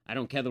heard. I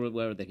don't care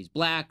whether he's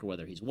black or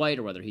whether he's white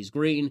or whether he's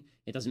green.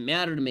 It doesn't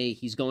matter to me.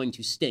 He's going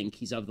to stink.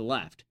 He's of the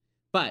left.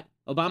 But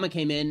Obama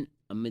came in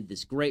amid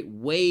this great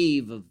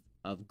wave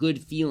of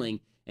good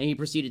feeling, and he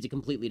proceeded to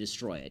completely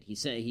destroy it. He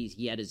said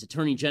he had his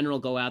attorney general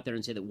go out there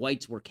and say that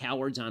whites were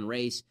cowards on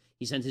race.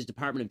 He sent his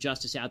Department of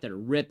Justice out there to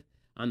rip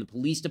on the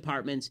police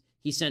departments.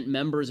 He sent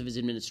members of his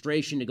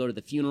administration to go to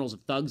the funerals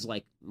of thugs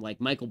like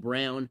Michael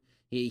Brown.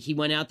 He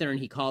went out there and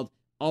he called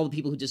all the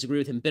people who disagree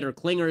with him bitter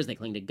clingers. They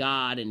cling to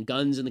God and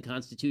guns and the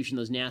Constitution,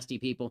 those nasty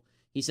people.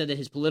 He said that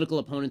his political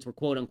opponents were,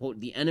 quote unquote,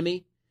 the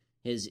enemy.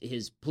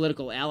 His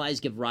political allies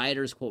give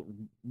rioters, quote,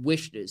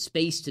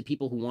 space to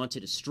people who want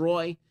to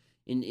destroy.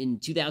 In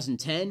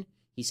 2010,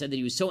 he said that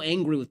he was so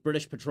angry with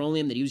British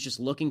Petroleum that he was just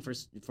looking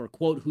for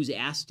quote, whose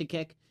ass to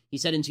kick. He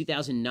said in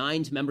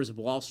 2009 to members of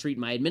Wall Street,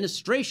 my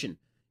administration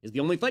is the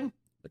only thing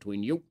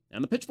between you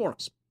and the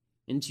pitchforks.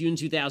 In June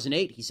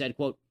 2008, he said,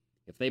 quote,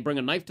 if they bring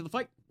a knife to the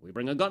fight, we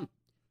bring a gun.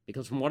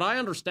 Because from what I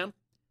understand,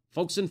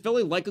 folks in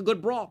Philly like a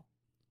good brawl.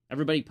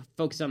 Everybody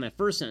focused on that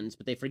first sentence,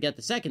 but they forget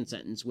the second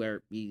sentence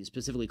where he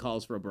specifically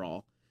calls for a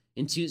brawl.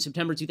 In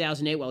September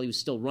 2008, while he was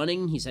still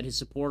running, he said his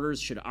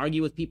supporters should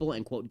argue with people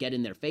and, quote, get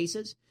in their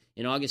faces.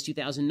 In August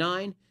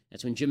 2009,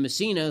 that's when Jim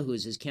Messina, who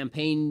is his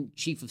campaign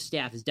chief of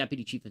staff, his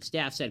deputy chief of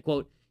staff, said,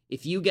 quote,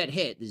 if you get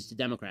hit, this is to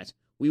Democrats,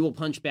 we will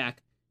punch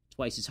back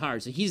twice as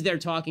hard. So he's there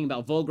talking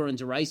about vulgar and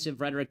derisive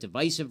rhetoric,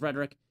 divisive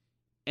rhetoric,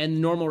 and the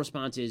normal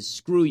response is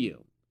screw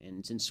you.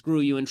 And since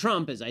screw you and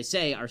Trump, as I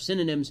say, are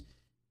synonyms,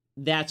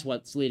 that's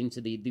what's leading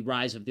to the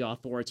rise of the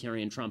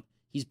authoritarian Trump.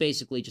 He's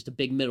basically just a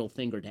big middle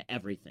finger to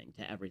everything,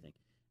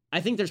 I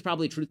think there's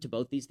probably truth to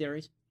both these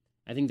theories.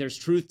 I think there's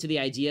truth to the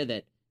idea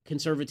that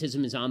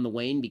conservatism is on the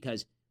wane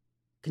because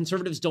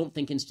conservatives don't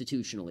think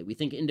institutionally. We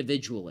think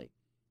individually.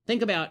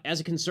 Think about, as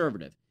a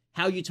conservative,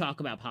 how you talk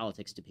about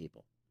politics to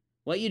people.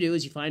 What you do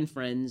is you find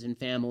friends and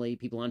family,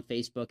 people on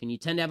Facebook, and you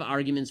tend to have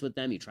arguments with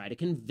them. You try to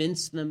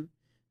convince them.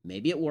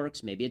 Maybe it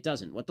works, maybe it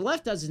doesn't. What the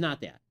left does is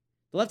not that.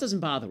 The left doesn't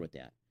bother with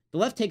that. The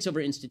left takes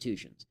over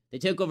institutions. They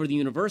take over the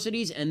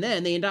universities, and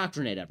then they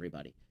indoctrinate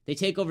everybody. They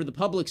take over the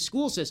public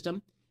school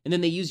system, and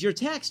then they use your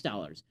tax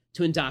dollars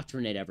to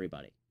indoctrinate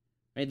everybody.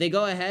 Right? They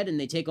go ahead and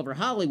they take over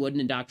Hollywood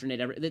and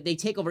indoctrinate they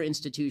take over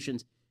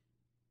institutions.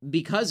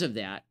 Because of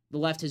that, the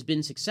left has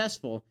been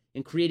successful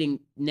in creating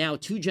now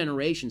 2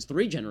 generations,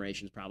 3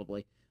 generations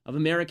probably, of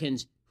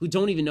Americans who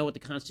don't even know what the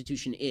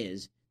Constitution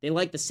is. They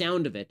like the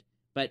sound of it,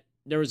 but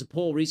there was a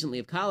poll recently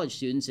of college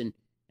students, and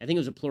I think it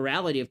was a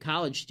plurality of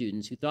college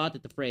students who thought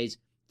that the phrase,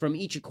 from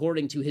each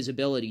according to his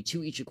ability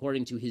to each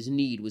according to his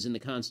need, was in the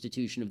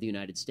Constitution of the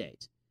United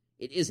States.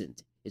 It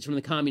isn't. It's from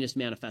the Communist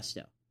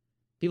Manifesto.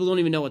 People don't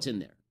even know what's in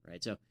there,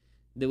 right? So,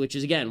 which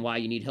is, again, why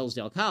you need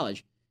Hillsdale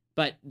College.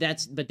 But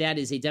that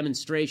is a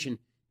demonstration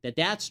that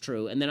that's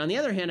true. And then on the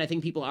other hand, I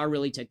think people are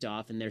really ticked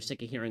off, and they're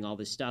sick of hearing all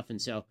this stuff.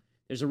 And so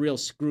there's a real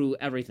screw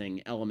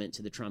everything element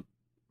to the Trump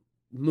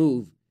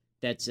move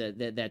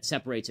that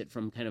separates it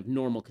from kind of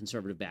normal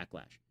conservative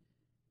backlash.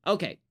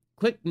 Okay,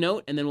 quick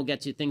note, and then we'll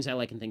get to things I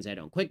like and things I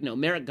don't. Quick note,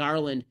 Merrick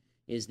Garland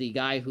is the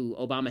guy who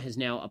Obama has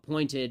now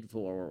appointed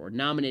for or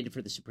nominated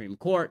for the Supreme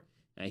Court.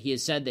 He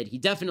has said that he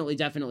definitely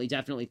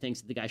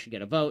thinks that the guy should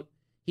get a vote.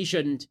 He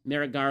shouldn't.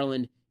 Merrick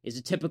Garland is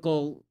a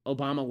typical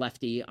Obama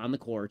lefty on the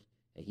court.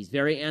 He's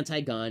very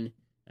anti-gun.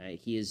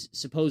 He is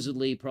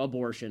supposedly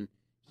pro-abortion.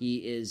 He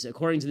is,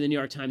 according to the New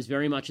York Times,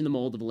 very much in the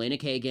mold of Elena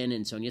Kagan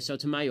and Sonia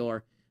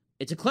Sotomayor.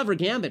 It's a clever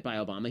gambit by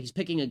Obama. He's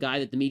picking a guy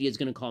that the media is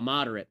going to call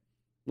moderate.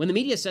 When the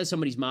media says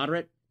somebody's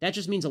moderate, that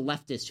just means a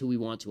leftist who we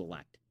want to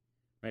elect,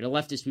 right? A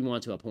leftist we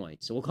want to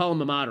appoint. So we'll call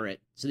him a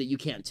moderate so that you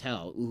can't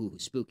tell. Ooh,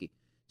 spooky.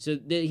 So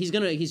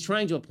he's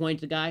trying to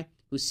appoint the guy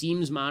who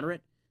seems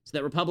moderate so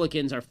that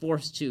Republicans are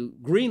forced to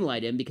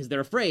greenlight him because they're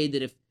afraid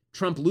that if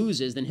Trump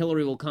loses, then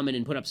Hillary will come in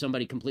and put up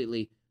somebody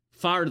completely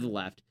far to the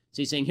left.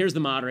 So he's saying, here's the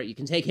moderate. You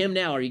can take him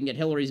now or you can get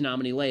Hillary's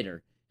nominee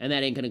later, and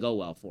that ain't going to go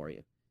well for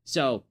you.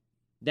 So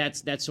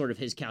that's sort of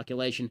his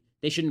calculation.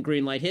 They shouldn't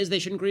greenlight his. They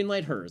shouldn't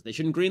greenlight hers. They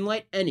shouldn't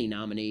greenlight any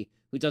nominee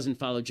who doesn't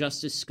follow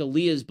Justice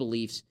Scalia's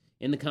beliefs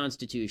in the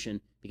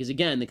Constitution Because,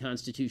 again, the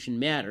Constitution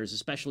matters,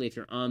 especially if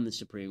you're on the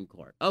Supreme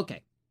Court.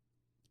 Okay,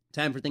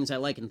 time for things I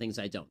like and things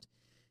I don't.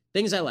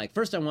 Things I like.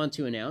 First, I want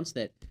to announce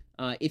that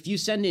if you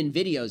send in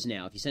videos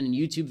now, if you send in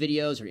YouTube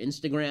videos or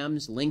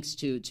Instagrams, links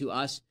to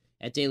us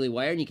at Daily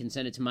Wire, and you can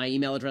send it to my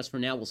email address for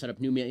now. We'll set up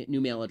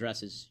new mail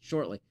addresses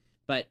shortly.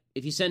 But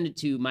if you send it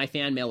to my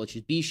fan mail, which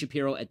is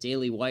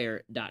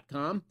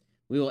bshapiro@dailywire.com,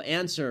 we will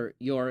answer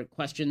your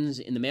questions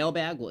in the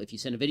mailbag. Well, if you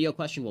send a video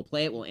question, we'll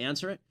play it, we'll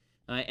answer it.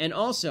 And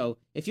also,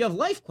 if you have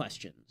life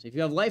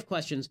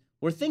questions,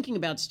 we're thinking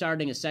about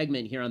starting a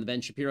segment here on the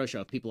Ben Shapiro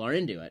Show, if people are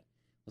into it.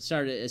 We'll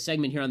start a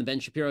segment here on the Ben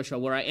Shapiro Show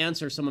where I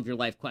answer some of your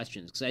life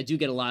questions, because I do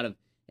get a lot of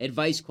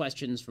advice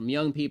questions from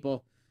young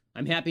people.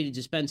 I'm happy to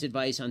dispense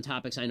advice on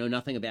topics I know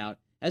nothing about,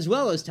 as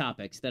well as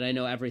topics that I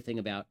know everything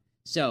about.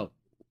 So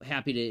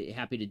happy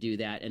to do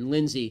that. And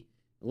Lindsay,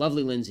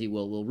 lovely Lindsay,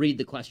 will read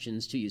the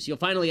questions to you. So you'll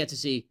finally get to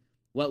see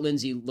what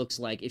Lindsay looks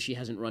like if she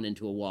hasn't run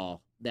into a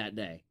wall that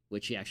day,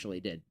 which she actually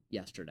did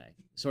yesterday.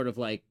 Sort of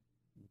like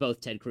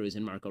both Ted Cruz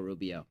and Marco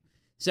Rubio.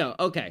 So,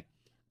 okay.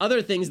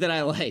 Other things that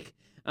I like.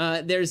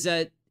 There's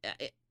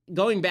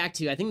going back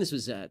to, I think this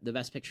was the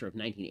Best Picture of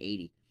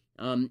 1980.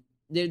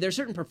 There are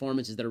certain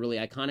performances that are really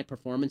iconic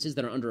performances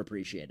that are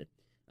underappreciated.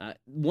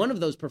 One of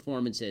those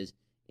performances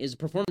is a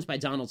performance by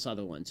Donald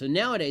Sutherland. So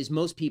nowadays,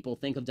 most people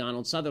think of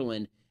Donald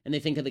Sutherland and they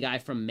think of the guy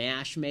from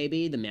MASH,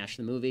 maybe, the MASH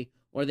the movie,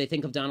 or they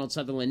think of Donald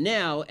Sutherland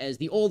now as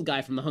the old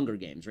guy from the Hunger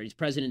Games, right? He's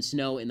President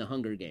Snow in the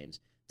Hunger Games.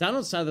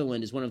 Donald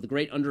Sutherland is one of the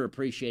great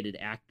underappreciated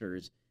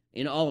actors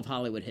in all of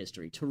Hollywood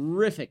history.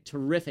 Terrific,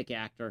 terrific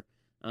actor.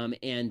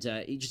 And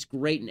he's just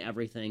great in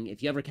everything.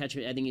 If you ever catch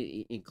it, I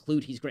think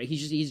he's great.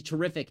 He's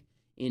terrific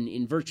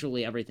in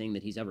virtually everything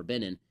that he's ever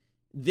been in.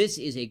 This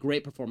is a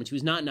great performance. He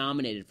was not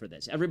nominated for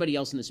this. Everybody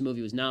else in this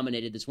movie was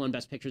nominated. This won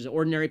Best Picture is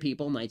Ordinary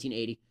People,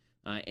 1980,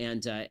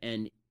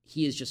 and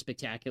he is just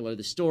spectacular.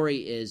 The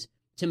story is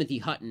Timothy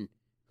Hutton,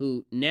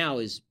 who now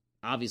is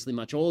obviously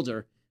much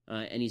older,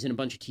 and he's in a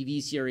bunch of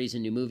TV series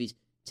and new movies.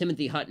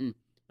 Timothy Hutton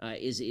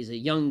is a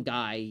young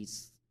guy.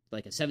 He's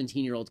like a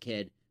 17-year-old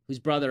kid whose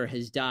brother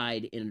has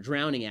died in a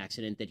drowning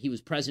accident that he was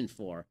present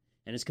for,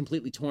 and has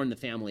completely torn the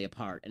family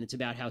apart. And it's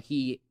about how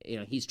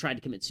he's tried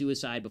to commit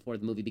suicide before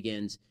the movie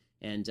begins,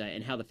 and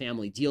how the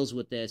family deals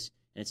with this,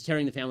 and it's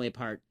tearing the family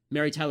apart.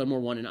 Mary Tyler Moore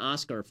won an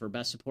Oscar for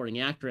Best Supporting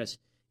Actress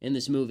in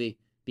this movie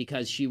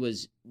because she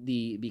plays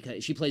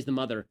the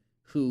mother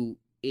who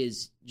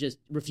is just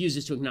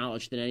refuses to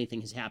acknowledge that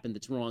anything has happened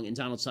that's wrong, and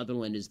Donald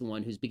Sutherland is the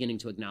one who's beginning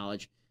to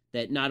acknowledge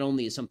that not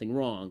only is something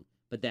wrong,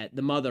 but that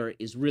the mother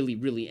is really,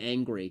 really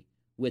angry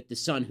with the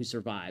son who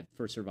survived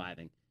for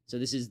surviving. So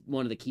this is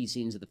one of the key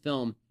scenes of the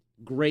film.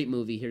 Great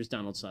movie. Here's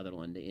Donald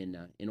Sutherland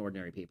in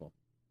Ordinary People.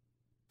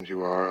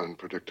 You are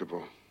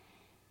unpredictable.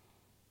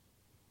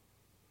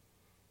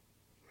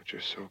 But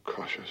you're so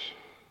cautious.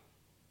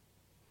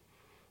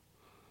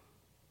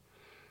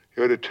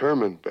 You're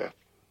determined, Beth.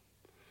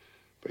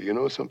 But you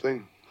know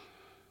something?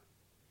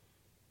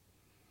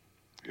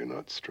 You're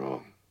not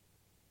strong.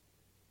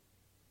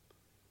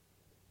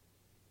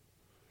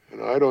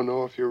 And I don't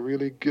know if you're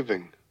really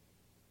giving.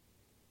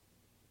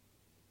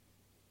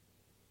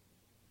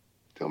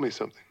 Tell me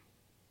something.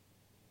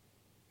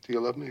 Do you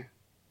love me?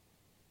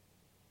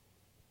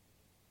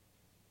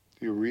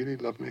 Do you really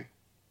love me?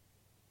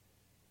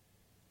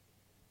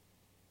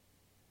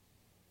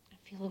 I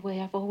feel the way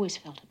I've always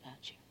felt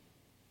about you.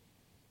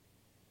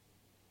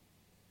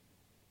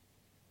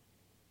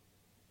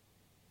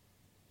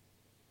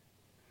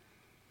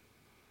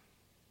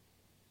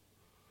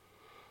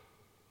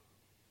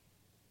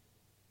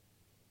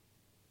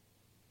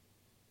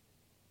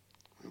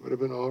 It would have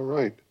been all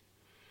right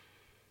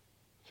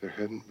if there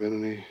hadn't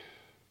been any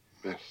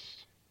mess.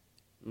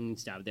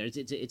 Stop there.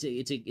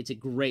 It's a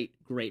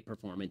great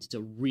performance. It's a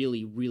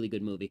really, really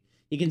good movie.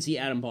 You can see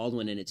Adam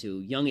Baldwin in it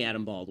too, young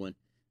Adam Baldwin,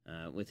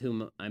 with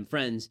whom I'm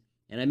friends.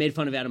 And I made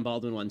fun of Adam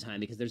Baldwin one time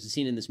because there's a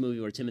scene in this movie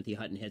where Timothy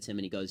Hutton hits him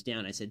and he goes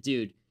down. I said,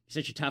 "Dude,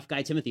 you're such a tough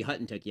guy. Timothy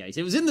Hutton took you out." He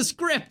said, "It was in the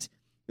script.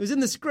 It was in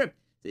the script."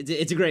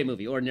 It's a great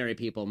movie. Ordinary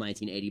People,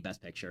 1980,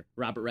 Best Picture.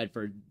 Robert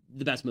Redford,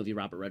 the best movie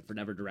Robert Redford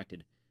ever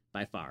directed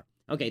by far.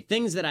 Okay,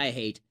 things that I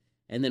hate,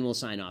 and then we'll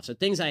sign off. So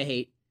things I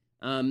hate.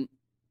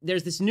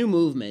 There's this new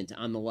movement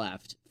on the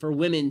left for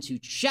women to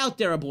shout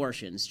their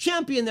abortions,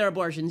 champion their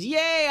abortions.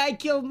 Yay, I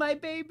killed my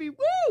baby,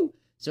 woo!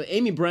 So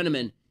Amy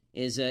Brenneman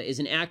is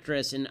an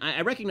actress, and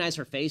I recognize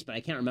her face, but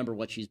I can't remember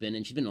what she's been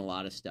in. She's been in a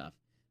lot of stuff.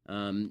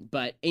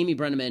 But Amy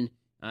Brenneman,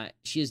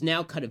 she has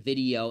now cut a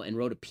video and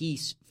wrote a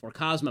piece for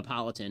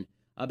Cosmopolitan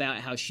about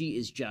how she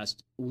is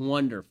just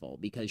wonderful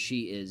because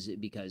she's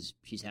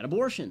had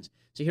abortions.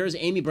 So here's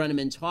Amy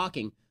Brenneman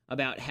talking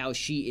about how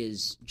she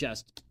is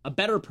just a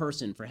better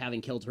person for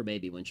having killed her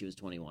baby when she was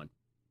 21.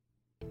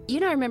 You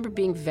know, I remember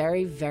being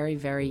very, very,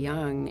 very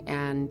young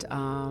and,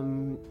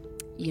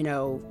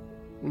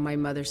 my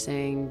mother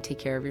saying, take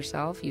care of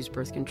yourself, use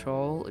birth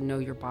control, know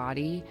your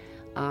body,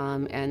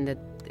 and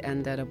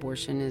that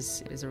abortion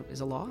is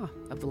a law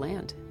of the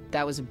land.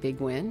 That was a big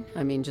win.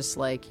 I mean, just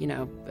like,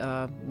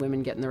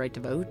 women getting the right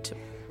to vote.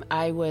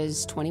 I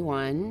was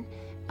 21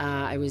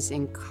 I was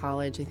in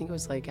college. I think it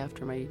was like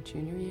after my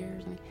junior year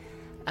or something.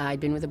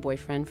 I'd been with a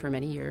boyfriend for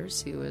many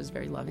years who was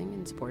very loving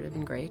and supportive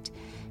and great.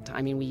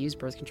 I mean, we used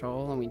birth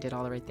control and we did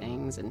all the right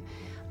things. And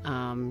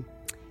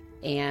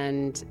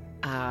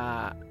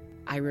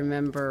I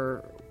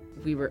remember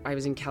I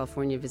was in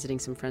California visiting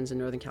some friends in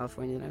Northern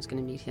California, and I was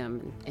going to meet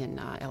him in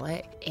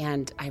L.A.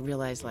 And I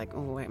realized, like,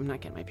 oh, I'm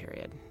not getting my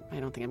period. I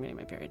don't think I'm getting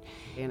my period.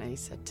 And I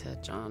said to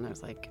John, I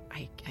was like,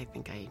 I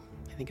think I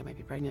might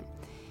be pregnant.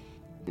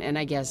 And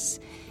I guess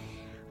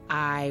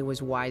I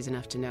was wise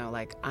enough to know,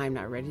 like, I'm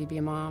not ready to be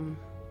a mom.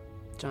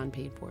 John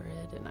paid for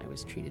it, and I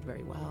was treated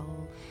very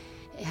well.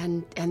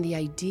 And the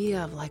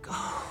idea of, like,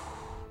 oh,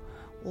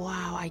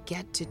 wow, I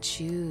get to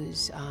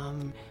choose.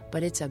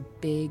 But it's a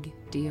big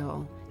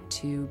deal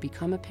to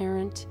become a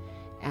parent,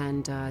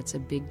 and it's a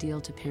big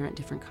deal to parent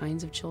different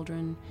kinds of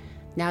children.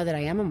 Now that I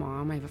am a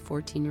mom, I have a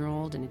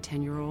 14-year-old and a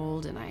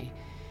 10-year-old, and I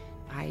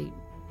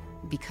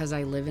because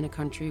I live in a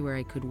country where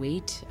I could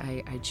wait,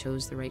 I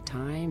chose the right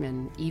time,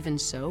 and even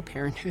so,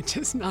 parenthood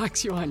just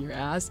knocks you on your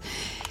ass.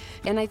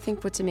 And I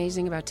think what's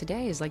amazing about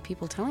today is, like,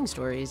 people telling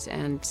stories,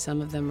 and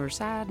some of them are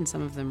sad and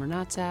some of them are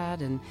not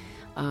sad, and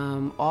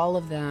all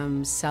of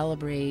them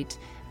celebrate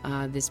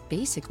this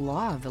basic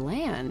law of the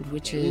land,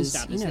 which is,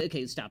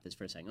 Okay, stop this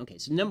for a second. Okay,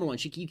 so number one,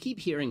 you keep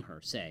hearing her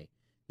say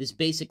this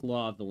basic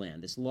law of the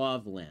land, this law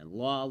of the land,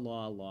 law.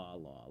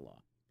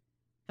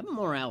 Have a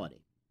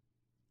morality.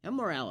 Have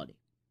morality.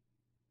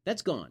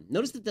 That's gone.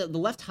 Notice that the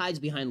left hides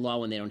behind law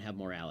when they don't have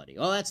morality.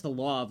 Oh, that's the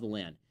law of the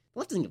land. The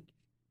left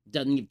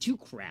doesn't give two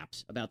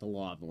craps about the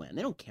law of the land.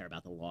 They don't care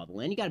about the law of the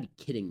land. You got to be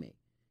kidding me.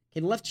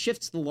 Okay, the left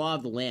shifts the law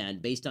of the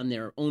land based on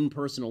their own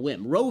personal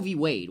whim. Roe v.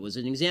 Wade was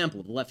an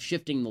example of the left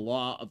shifting the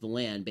law of the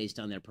land based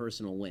on their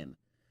personal whim.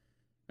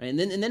 Right? And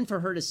then for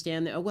her to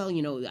stand there, oh, well,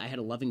 I had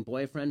a loving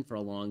boyfriend for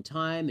a long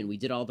time, and we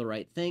did all the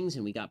right things,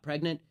 and we got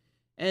pregnant,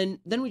 and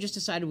then we just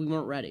decided we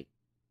weren't ready.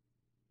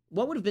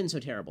 What would have been so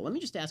terrible? Let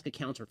me just ask a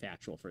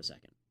counterfactual for a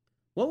second.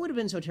 What would have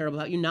been so terrible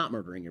about you not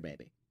murdering your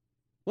baby?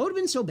 What would have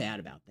been so bad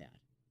about that?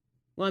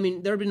 Well, I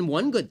mean, there would have been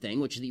one good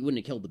thing, which is that you wouldn't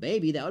have killed the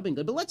baby. That would have been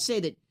good. But let's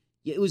say that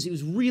it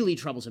was really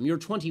troublesome. You're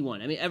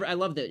 21. I mean, I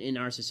love that in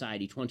our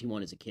society,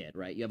 21 is a kid,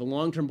 right? You have a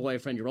long-term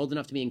boyfriend. You're old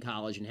enough to be in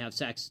college and have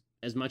sex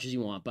as much as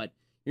you want, but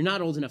you're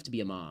not old enough to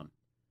be a mom,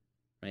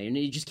 right? And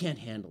you just can't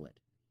handle it.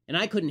 And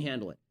I couldn't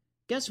handle it.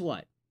 Guess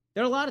what?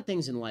 There are a lot of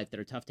things in life that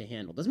are tough to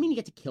handle. Doesn't mean you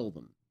get to kill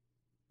them.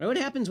 Right? What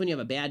happens when you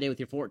have a bad day with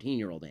your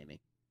 14-year-old,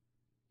 Amy?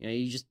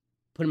 You just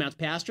put him out to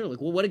pasture?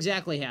 Like, well, what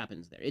exactly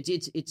happens there?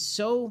 It's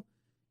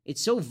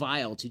so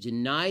vile to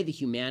deny the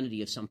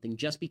humanity of something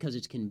just because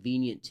it's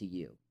convenient to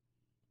you.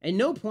 At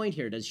no point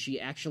here does she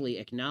actually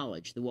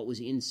acknowledge that what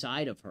was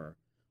inside of her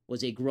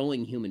was a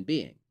growing human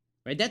being,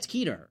 right? That's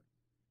key to her.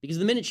 Because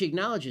the minute she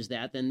acknowledges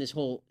that, then this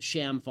whole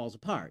sham falls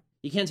apart.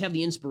 You can't have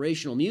the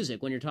inspirational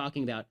music when you're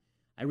talking about,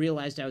 I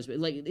realized I was,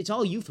 like, it's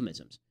all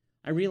euphemisms.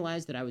 I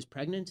realized that I was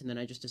pregnant, and then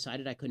I just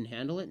decided I couldn't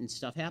handle it, and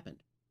stuff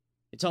happened.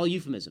 It's all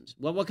euphemisms.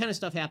 Well, what kind of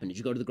stuff happened? Did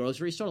you go to the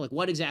grocery store? Like,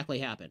 what exactly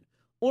happened?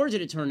 Or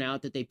did it turn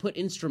out that they put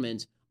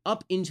instruments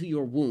up into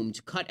your womb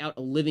to cut out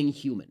a living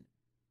human?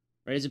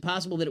 Right? Is it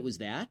possible that it was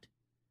that?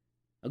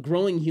 A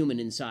growing human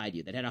inside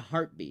you that had a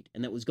heartbeat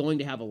and that was going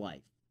to have a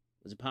life.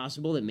 Was it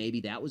possible that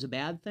maybe that was a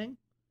bad thing?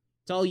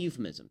 It's all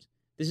euphemisms.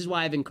 This is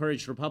why I've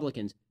encouraged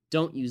Republicans,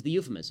 don't use the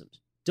euphemisms.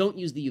 Don't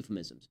use the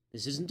euphemisms.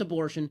 This isn't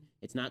abortion.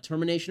 It's not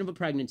termination of a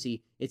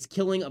pregnancy. It's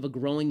killing of a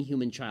growing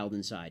human child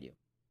inside you.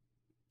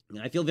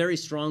 And I feel very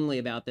strongly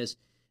about this,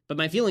 but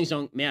my feelings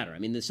don't matter. I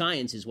mean, the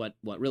science is what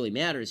really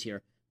matters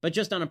here. But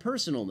just on a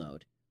personal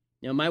note,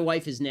 my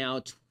wife is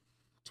now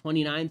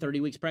 29, 30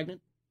 weeks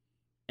pregnant,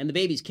 and the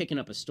baby's kicking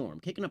up a storm.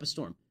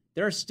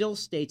 There are still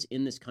states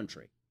in this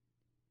country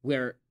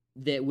where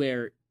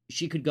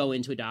she could go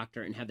into a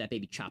doctor and have that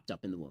baby chopped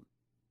up in the womb.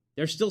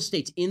 There are still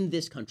states in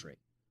this country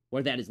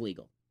where that is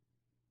legal.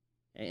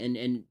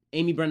 And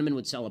Amy Brenneman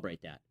would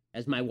celebrate that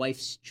as my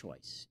wife's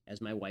choice,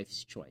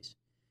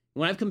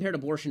 When I've compared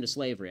abortion to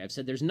slavery, I've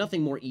said there's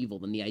nothing more evil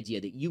than the idea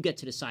that you get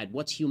to decide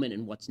what's human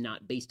and what's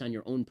not based on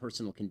your own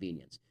personal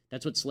convenience.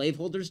 That's what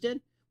slaveholders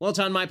did. Well, it's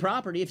on my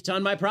property. If it's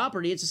on my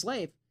property, it's a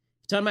slave.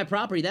 If it's on my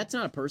property, that's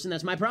not a person,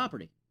 that's my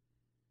property.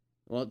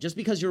 Well, just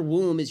because your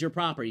womb is your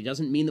property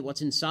doesn't mean that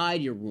what's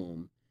inside your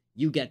womb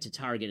you get to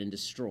target and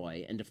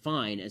destroy and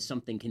define as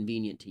something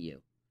convenient to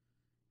you.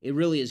 It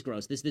really is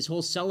gross. This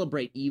whole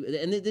celebrate evil,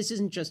 and this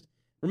isn't just,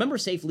 remember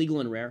safe, legal,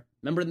 and rare?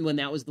 Remember when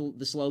that was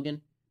the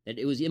slogan? That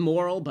it was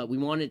immoral, but we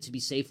wanted it to be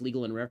safe,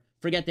 legal, and rare?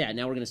 Forget that.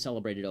 Now we're going to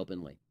celebrate it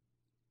openly.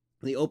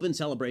 The open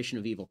celebration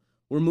of evil.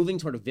 We're moving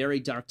toward a very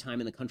dark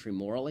time in the country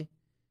morally.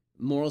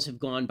 Morals have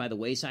gone by the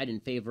wayside in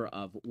favor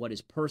of what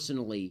is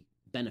personally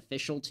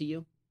beneficial to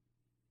you.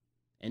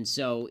 And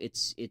so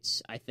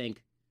it's I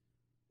think,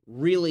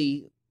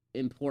 really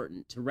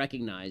important to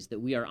recognize that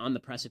we are on the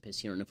precipice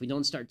here. And if we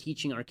don't start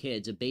teaching our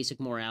kids a basic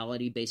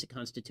morality, basic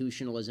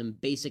constitutionalism,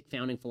 basic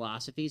founding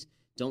philosophies,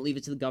 don't leave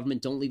it to the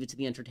government, don't leave it to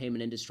the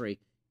entertainment industry,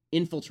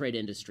 infiltrate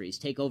industries,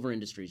 take over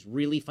industries,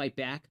 really fight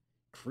back,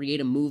 create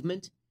a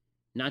movement,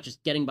 not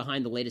just getting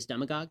behind the latest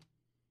demagogue.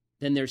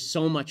 then there's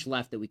so much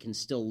left that we can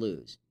still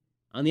lose.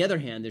 On the other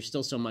hand, there's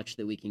still so much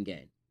that we can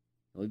gain.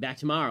 We'll be back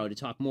tomorrow to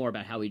talk more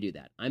about how we do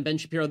that. I'm Ben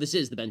Shapiro. This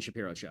is The Ben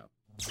Shapiro Show.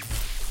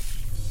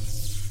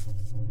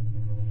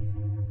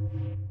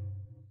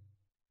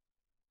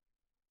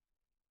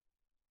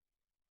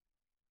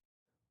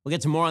 We'll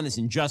get to more on this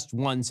in just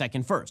 1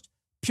 second. First,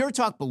 Pure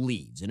Talk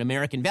believes in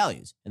American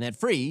values, and that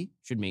free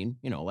should mean,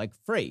 like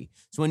free.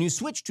 So when you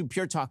switch to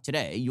Pure Talk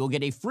today, you'll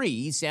get a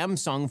free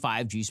Samsung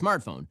 5G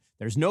smartphone.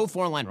 There's no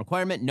 4-line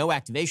requirement, no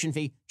activation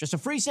fee, just a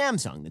free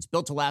Samsung that's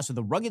built to last with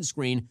a rugged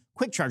screen,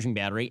 quick charging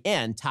battery,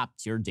 and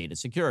top-tier data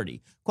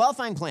security.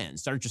 Qualifying plans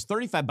start at just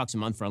 $35 a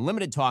month for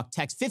unlimited talk,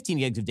 text, 15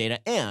 gigs of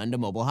data, and a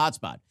mobile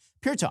hotspot.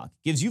 Pure Talk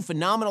gives you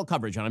phenomenal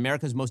coverage on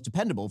America's most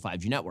dependable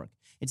 5G network.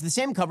 It's the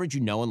same coverage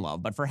you know and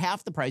love, but for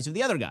half the price of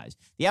the other guys.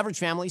 The average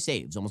family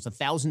saves almost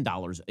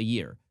 $1,000 a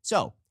year.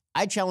 So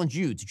I challenge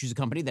you to choose a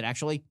company that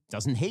actually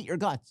doesn't hate your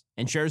guts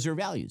and shares your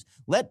values.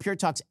 Let Pure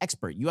Talk's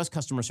expert U.S.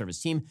 customer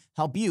service team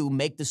help you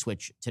make the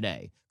switch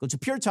today. Go to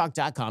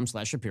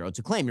puretalk.com/Shapiro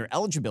to claim your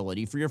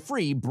eligibility for your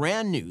free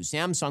brand new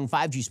Samsung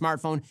 5G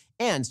smartphone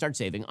and start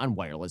saving on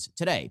wireless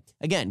today.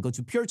 Again, go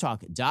to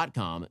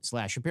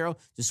puretalk.com/Shapiro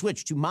to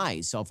switch to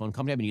my cell phone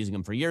company. I've been using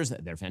them for years.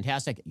 They're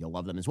fantastic. You'll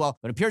love them as well.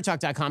 Go to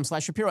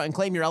puretalk.com/Shapiro and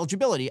claim your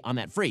eligibility on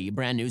that free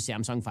brand new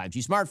Samsung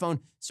 5G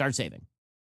smartphone. Start saving.